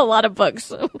like, I have a lot of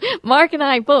books. Mark and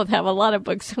I both have a lot of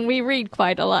books, and we read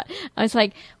quite a lot. I was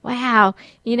like, wow,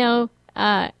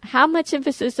 how much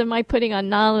emphasis am I putting on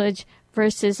knowledge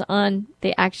versus on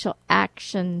the actual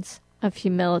actions of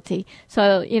humility?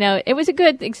 So, it was a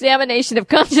good examination of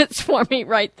conscience for me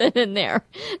right then and there.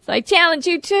 So I challenge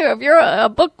you too. If you're a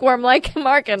bookworm like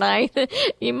Mark and I,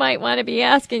 you might want to be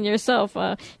asking yourself,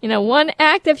 one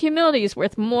act of humility is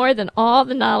worth more than all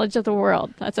the knowledge of the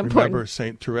world. That's important. Remember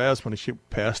St. Therese when she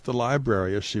passed the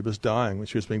library as she was dying, when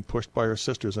she was being pushed by her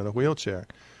sisters in a wheelchair.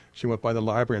 She went by the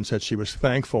library and said she was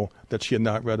thankful that she had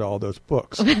not read all those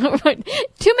books. Too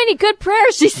many good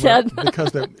prayers, she said. Well,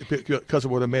 because it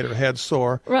would have made her head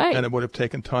sore, right. And it would have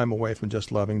taken time away from just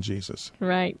loving Jesus.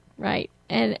 Right.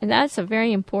 And that's a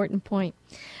very important point.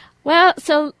 Well,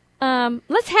 so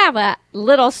let's have a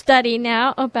little study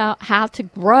now about how to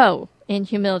grow in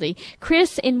humility.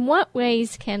 Chris, in what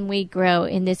ways can we grow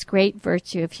in this great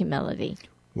virtue of humility?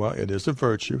 Well, it is a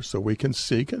virtue, so we can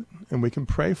seek it and we can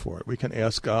pray for it. We can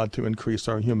ask God to increase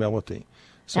our humility.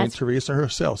 St. Teresa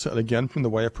herself said, again from the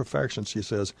Way of Perfection, she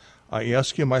says, I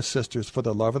ask you, my sisters, for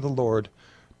the love of the Lord,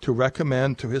 to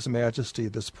recommend to His Majesty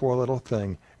this poor little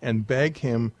thing and beg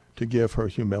Him to give her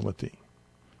humility.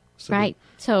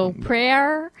 So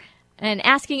prayer and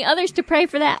asking others to pray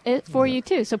for that for you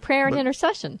too. So prayer and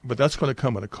intercession. But that's going to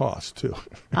come at a cost too.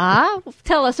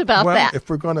 Tell us about that. If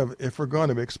we're going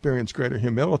to experience greater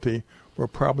humility, we're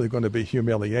probably going to be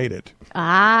humiliated.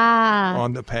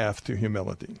 On the path to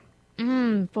humility.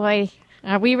 Boy,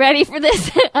 are we ready for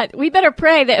this? We better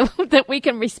pray that we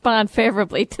can respond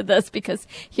favorably to this, because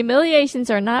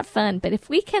humiliations are not fun. But if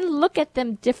we can look at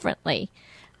them differently,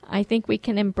 I think we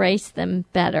can embrace them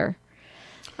better.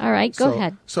 All right, go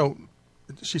ahead. So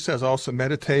she says also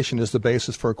meditation is the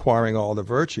basis for acquiring all the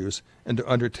virtues, and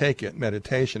to undertake it,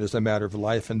 meditation, is a matter of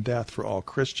life and death for all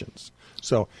Christians.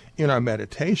 So in our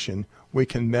meditation, we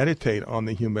can meditate on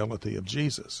the humility of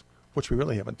Jesus, which we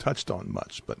really haven't touched on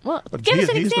much. But give us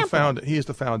an example. He is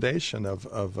the foundation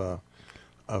of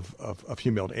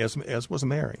humility, as was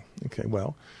Mary. Okay,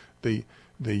 well, the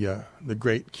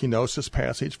great kenosis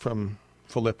passage from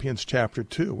Philippians chapter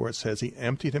 2, where it says he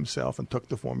emptied himself and took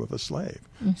the form of a slave.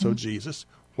 Mm-hmm. So Jesus,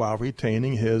 while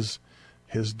retaining his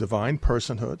divine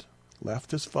personhood,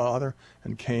 left his Father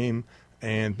and came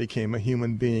and became a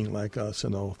human being like us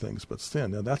in all things but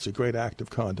sin. Now, that's a great act of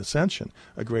condescension,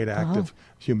 a great act of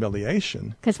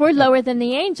humiliation. Because we're lower than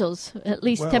the angels, at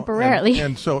least temporarily.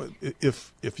 And so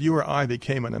if you or I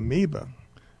became an amoeba,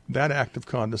 that act of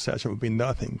condescension would be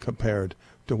nothing compared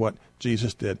to what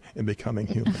Jesus did in becoming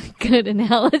human. Good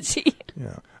analogy.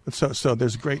 Yeah. So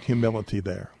there's great humility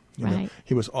there. You know,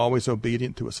 he was always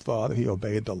obedient to his Father. He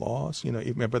obeyed the laws. You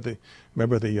remember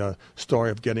the story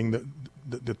of getting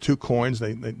the 2 coins.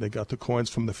 They got the coins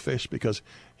from the fish because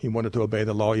he wanted to obey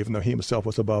the law, even though he himself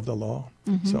was above the law.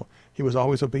 Mm-hmm. So he was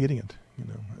always obedient.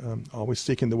 Always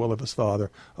seeking the will of his Father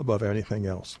above anything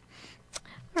else.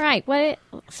 All right.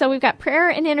 So we've got prayer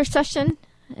and intercession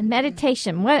and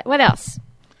meditation. What else?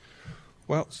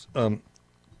 Well,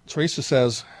 Teresa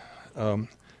says, and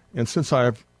since I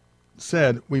have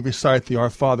said we recite the Our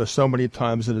Father so many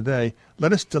times in a day,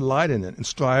 let us delight in it and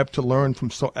strive to learn from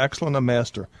so excellent a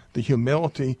master the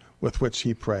humility with which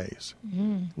he prays,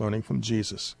 learning from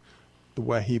Jesus the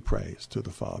way he prays to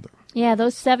the Father. Yeah,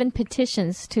 those 7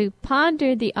 petitions, to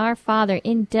ponder the Our Father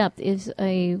in depth is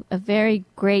a very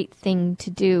great thing to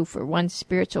do for one's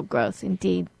spiritual growth,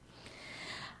 indeed.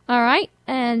 All right,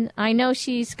 and I know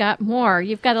she's got more.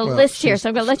 You've got a list here, so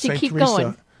I'm going to let you keep going.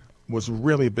 Teresa was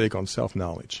really big on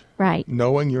self-knowledge. Right.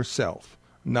 Knowing yourself,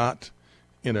 not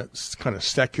in a kind of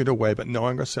secular way, but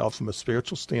knowing ourselves from a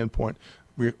spiritual standpoint,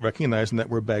 recognizing that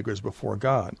we're beggars before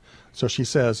God. So she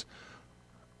says,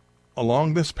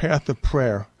 along this path of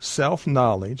prayer,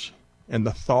 self-knowledge and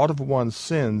the thought of one's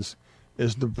sins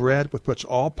is the bread with which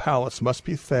all palates must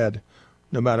be fed,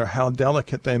 no matter how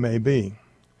delicate they may be.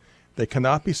 They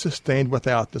cannot be sustained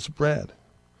without this bread.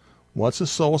 Once a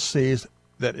soul sees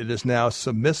that it is now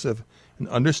submissive and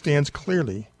understands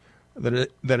clearly that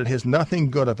it has nothing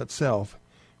good of itself,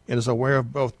 and is aware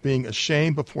of both being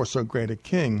ashamed before so great a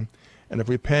king and of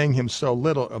repaying him so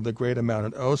little of the great amount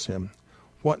it owes him,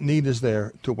 what need is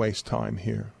there to waste time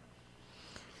here?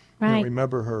 Right.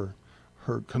 Remember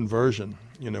her conversion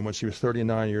when she was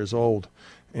 39 years old,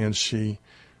 and she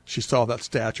saw that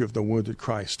statue of the wounded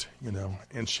Christ,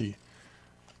 and she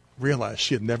realized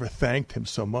she had never thanked him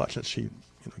so much, and she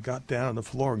got down on the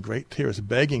floor in great tears,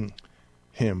 begging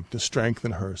him to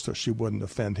strengthen her so she wouldn't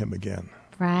offend him again.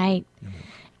 Right.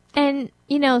 And,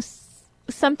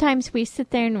 sometimes we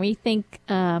sit there and we think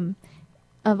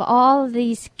of all of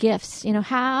these gifts,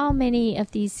 how many of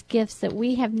these gifts that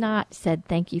we have not said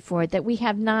thank you for, that we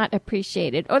have not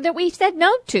appreciated, or that we said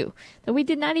no to, that we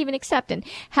did not even accept, and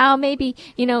how maybe,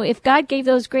 if God gave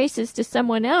those graces to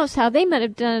someone else, how they might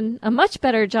have done a much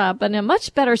better job and a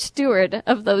much better steward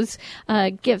of those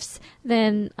gifts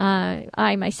than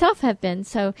I myself have been.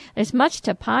 So there's much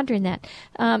to ponder in that.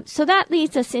 So that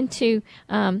leads us into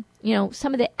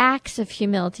some of the acts of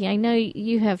humility. I know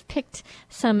you have picked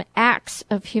some acts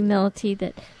of humility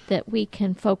that we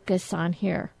can focus on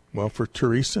here. Well, for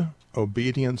Teresa,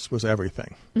 obedience was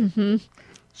everything. Mm-hmm.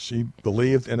 She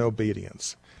believed in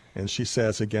obedience. And she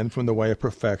says, again, from the way of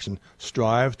perfection,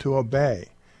 strive to obey,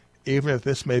 even if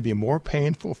this may be more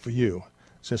painful for you,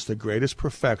 since the greatest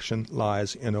perfection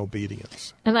lies in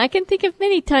obedience. And I can think of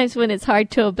many times when it's hard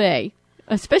to obey,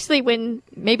 especially when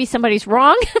maybe somebody's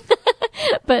wrong.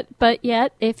 But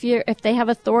yet, if they have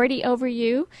authority over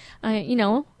you,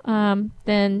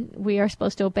 then we are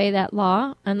supposed to obey that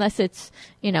law, unless it's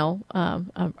an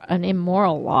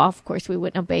immoral law. Of course, we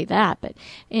wouldn't obey that. But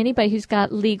anybody who's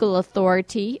got legal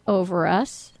authority over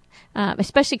us,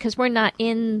 especially because we're not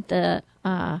in the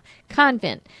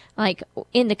convent. Like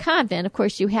in the convent, of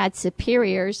course, you had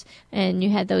superiors and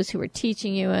you had those who were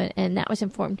teaching you, and that was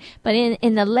important. But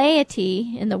in the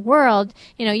laity, in the world,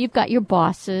 you've got your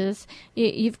bosses,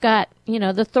 you've got,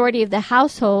 the authority of the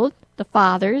household, the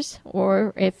fathers,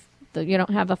 or if you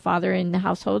don't have a father in the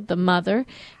household, the mother,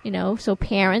 so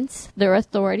parents, their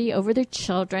authority over their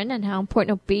children and how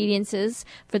important obedience is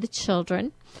for the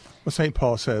children. Well, St.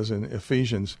 Paul says in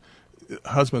Ephesians,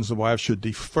 husbands and wives should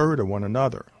defer to one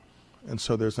another. And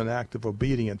so there's an act of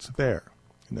obedience there.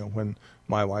 When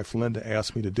my wife Linda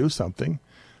asked me to do something,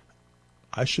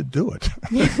 I should do it.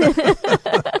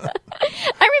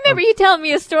 I remember you telling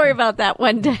me a story about that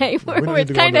one day where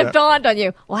it kind of dawned on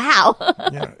you. Wow.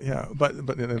 Yeah. But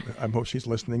I hope she's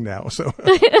listening now. So,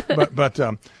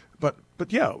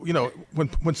 but yeah,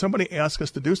 when somebody asks us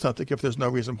to do something, if there's no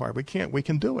reason why we can't, we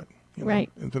can do it.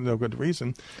 Right. There's no good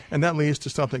reason. And that leads to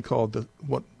something called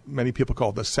what many people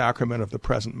call the sacrament of the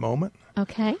present moment.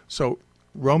 Okay. So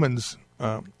Romans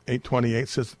 8:28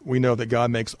 says, we know that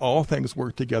God makes all things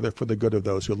work together for the good of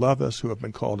those who love us, who have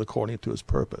been called according to his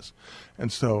purpose. And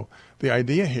so the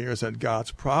idea here is that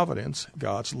God's providence,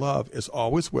 God's love is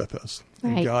always with us.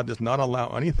 Right. And God does not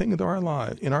allow anything in our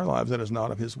lives that is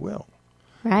not of his will.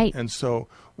 Right. And so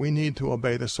we need to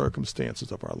obey the circumstances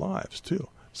of our lives, too.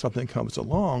 Something comes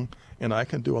along, and I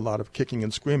can do a lot of kicking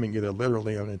and screaming, either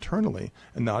literally or internally,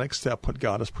 and not accept what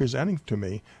God is presenting to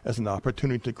me as an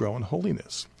opportunity to grow in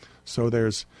holiness. So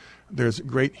there's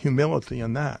great humility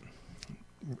in that.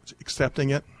 Accepting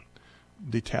it,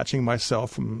 detaching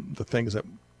myself from the things that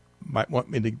might want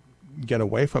me to get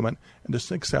away from it, and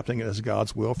just accepting it as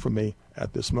God's will for me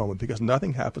at this moment, because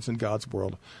nothing happens in God's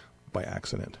world by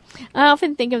accident. I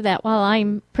often think of that while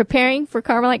I'm preparing for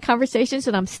Carmelite Conversations,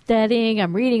 and I'm studying,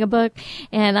 I'm reading a book,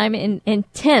 and I'm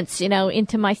intense,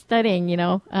 into my studying,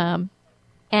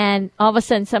 and all of a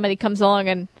sudden somebody comes along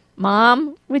and,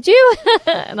 Mom, would you?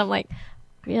 And I'm like,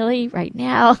 really? Right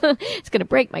now? It's going to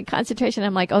break my concentration.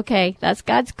 I'm like, okay, that's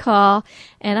God's call.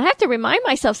 And I have to remind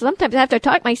myself, sometimes I have to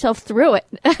talk myself through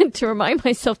it to remind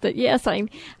myself that, yes, I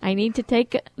need to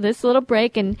take this little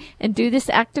break and do this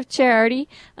act of charity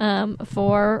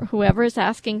for whoever is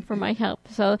asking for my help.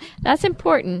 So that's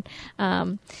important.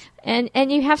 And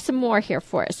you have some more here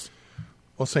for us.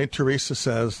 Well, St. Teresa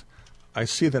says, I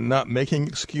see that not making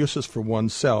excuses for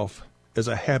oneself is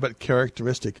a habit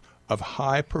characteristic of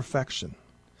high perfection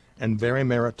and very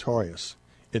meritorious.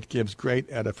 It gives great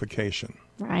edification.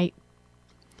 Right.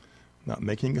 Not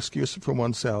making excuses for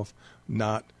oneself,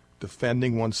 not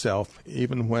defending oneself,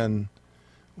 even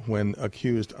when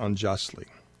accused unjustly.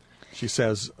 She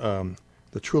says, the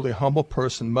truly humble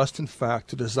person must, in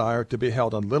fact, desire to be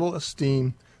held in little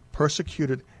esteem,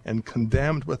 persecuted, and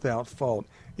condemned without fault,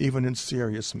 even in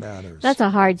serious matters. That's a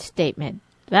hard statement.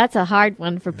 That's a hard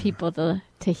one for people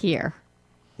to hear.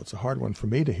 Well, it's a hard one for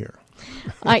me to hear.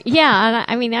 Yeah,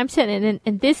 I mean, I'm saying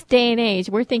in this day and age,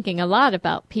 we're thinking a lot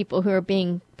about people who are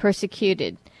being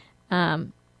persecuted.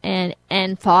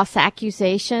 and false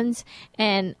accusations.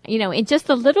 And, in just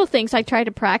the little things, I try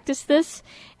to practice this.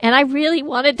 And I really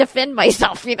want to defend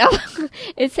myself,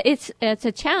 It's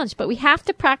a challenge, but we have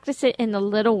to practice it in the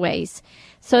little ways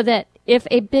so that if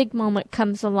a big moment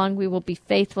comes along, we will be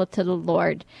faithful to the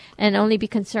Lord and only be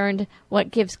concerned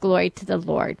what gives glory to the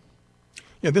Lord.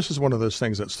 Yeah, this is one of those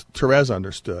things that Therese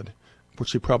understood, which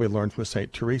she probably learned from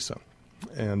St. Teresa.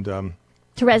 And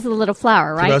Therese the Little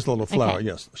Flower, right? Therese the Little Flower, Okay.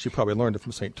 yes. She probably learned it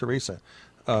from St. Teresa.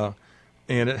 And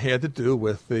it had to do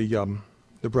with the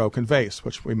broken vase,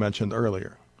 which we mentioned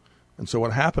earlier. And so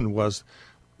what happened was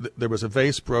there was a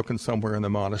vase broken somewhere in the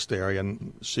monastery,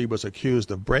 and she was accused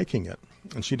of breaking it,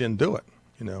 and she didn't do it,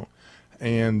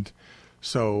 And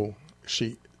so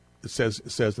it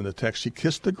says in the text, she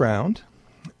kissed the ground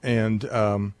and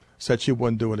said she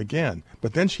wouldn't do it again.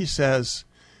 But then she says,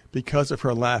 because of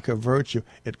her lack of virtue,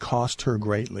 it cost her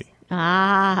greatly.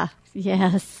 Ah,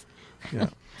 yes. Yeah.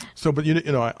 So, but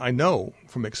I know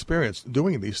from experience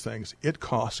doing these things, it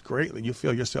costs greatly. You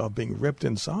feel yourself being ripped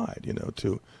inside,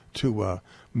 to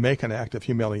make an act of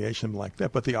humiliation like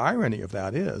that. But the irony of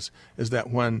that is that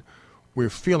when we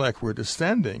feel like we're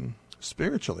descending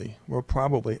spiritually, we're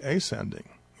probably ascending,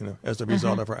 as a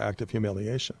result of our act of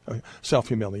humiliation,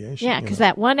 self-humiliation. Yeah, because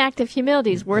that one act of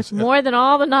humility is worth more than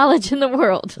all the knowledge in the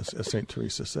world. As St.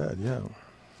 Teresa said, yeah.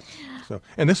 So,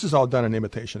 and this is all done in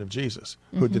imitation of Jesus,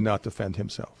 who did not defend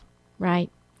himself. Right.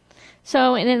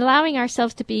 So, in allowing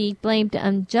ourselves to be blamed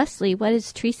unjustly, what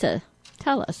does Teresa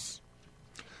tell us?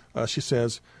 She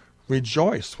says,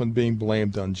 rejoice when being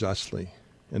blamed unjustly,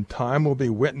 and time will be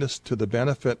witness to the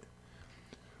benefit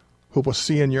you will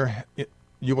see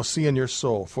in your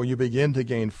soul, for you begin to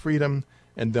gain freedom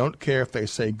and don't care if they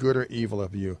say good or evil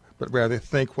of you, but rather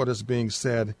think what is being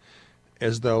said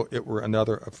as though it were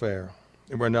another's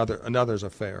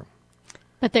affair.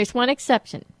 But there's one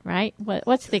exception, right?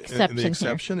 What's the exception The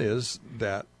exception here? is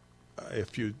that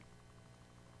if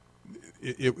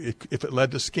it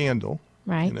led to scandal,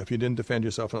 Right. if you didn't defend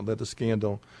yourself and it led to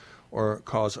scandal or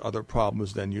cause other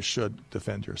problems, then you should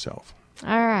defend yourself.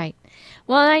 All right.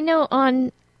 Well, I know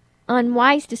on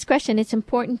wise discretion, it's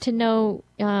important to know,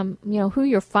 who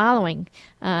you're following.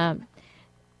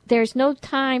 There's no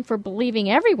time for believing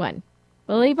everyone.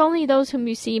 Believe only those whom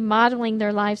you see modeling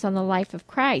their lives on the life of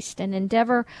Christ, and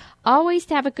endeavor always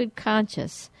to have a good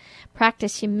conscience.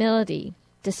 Practice humility.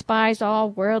 Despise all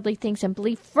worldly things and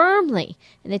believe firmly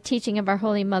in the teaching of our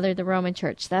Holy Mother, the Roman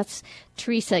Church. That's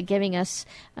Teresa giving us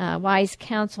wise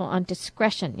counsel on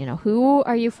discretion. Who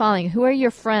are you following? Who are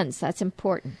your friends? That's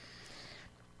important.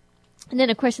 And then,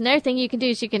 of course, another thing you can do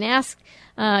is you can ask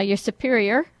your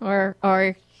superior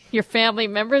or your family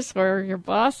members or your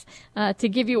boss to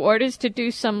give you orders to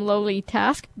do some lowly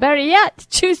task. Better yet,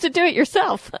 choose to do it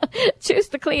yourself. Choose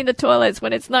to clean the toilets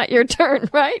when it's not your turn,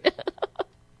 right?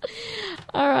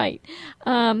 All right.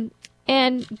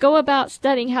 And go about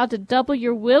studying how to double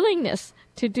your willingness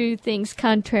to do things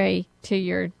contrary to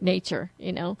your nature.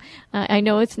 I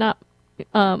know it's not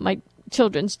my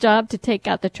children's job to take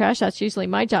out the trash. That's usually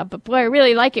my job. But boy, I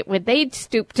really like it when they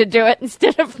stoop to do it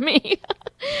instead of me.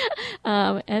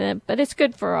 But it's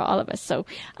good for all of us. So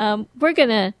we're going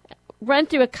to run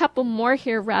through a couple more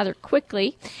here rather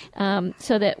quickly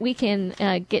so that we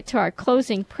can get to our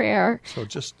closing prayer.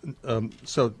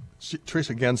 So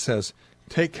Teresa again says,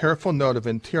 take careful note of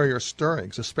interior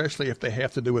stirrings, especially if they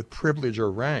have to do with privilege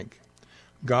or rank.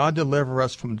 God deliver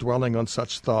us from dwelling on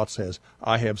such thoughts as,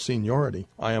 I have seniority,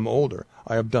 I am older,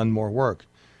 I have done more work,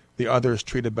 the other is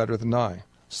treated better than I.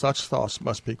 Such thoughts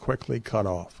must be quickly cut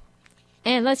off.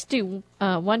 And let's do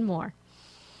one more.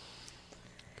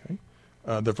 Okay.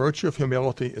 The virtue of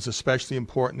humility is especially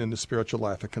important in the spiritual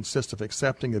life. It consists of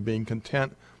accepting and being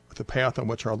content with the path on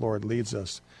which our Lord leads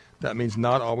us. That means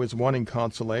not always wanting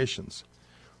consolations.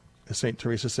 As St.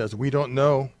 Teresa says, we don't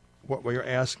know what we are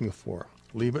asking for.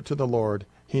 Leave it to the Lord.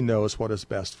 He knows what is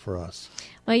best for us.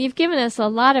 Well, you've given us a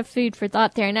lot of food for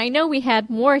thought there, and I know we had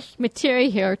more material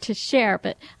here to share,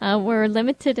 but we're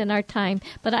limited in our time.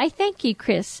 But I thank you,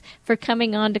 Chris, for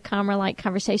coming on to Carmelite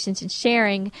Conversations and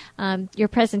sharing your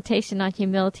presentation on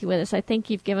humility with us. I think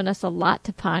you've given us a lot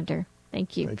to ponder.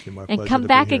 Thank you. Thank you. My and pleasure come to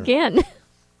back be here. again.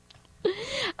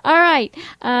 All right.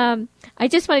 I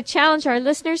just want to challenge our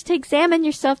listeners to examine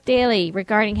yourself daily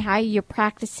regarding how you're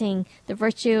practicing the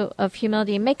virtue of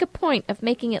humility, and make a point of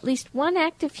making at least one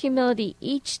act of humility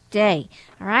each day.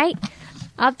 All right?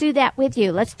 I'll do that with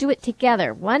you. Let's do it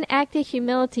together. One act of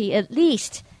humility at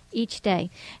least each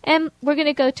day. And we're going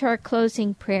to go to our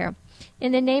closing prayer.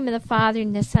 In the name of the Father,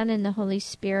 and the Son, and the Holy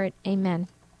Spirit. Amen.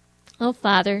 Oh,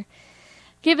 Father,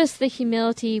 give us the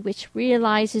humility which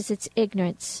realizes its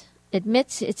ignorance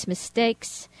admits its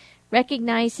mistakes,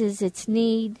 recognizes its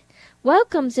need,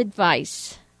 welcomes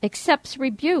advice, accepts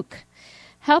rebuke.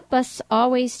 Help us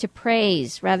always to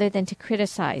praise rather than to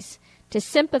criticize, to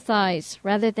sympathize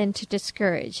rather than to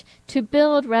discourage, to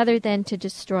build rather than to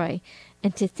destroy,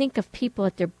 and to think of people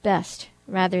at their best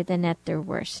rather than at their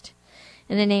worst.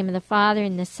 In the name of the Father,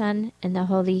 and the Son, and the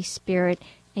Holy Spirit,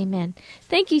 amen.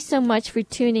 Thank you so much for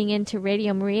tuning in to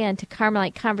Radio Maria and to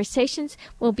Carmelite Conversations.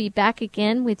 We'll be back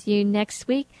again with you next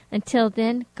week. Until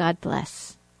then, God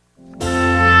bless.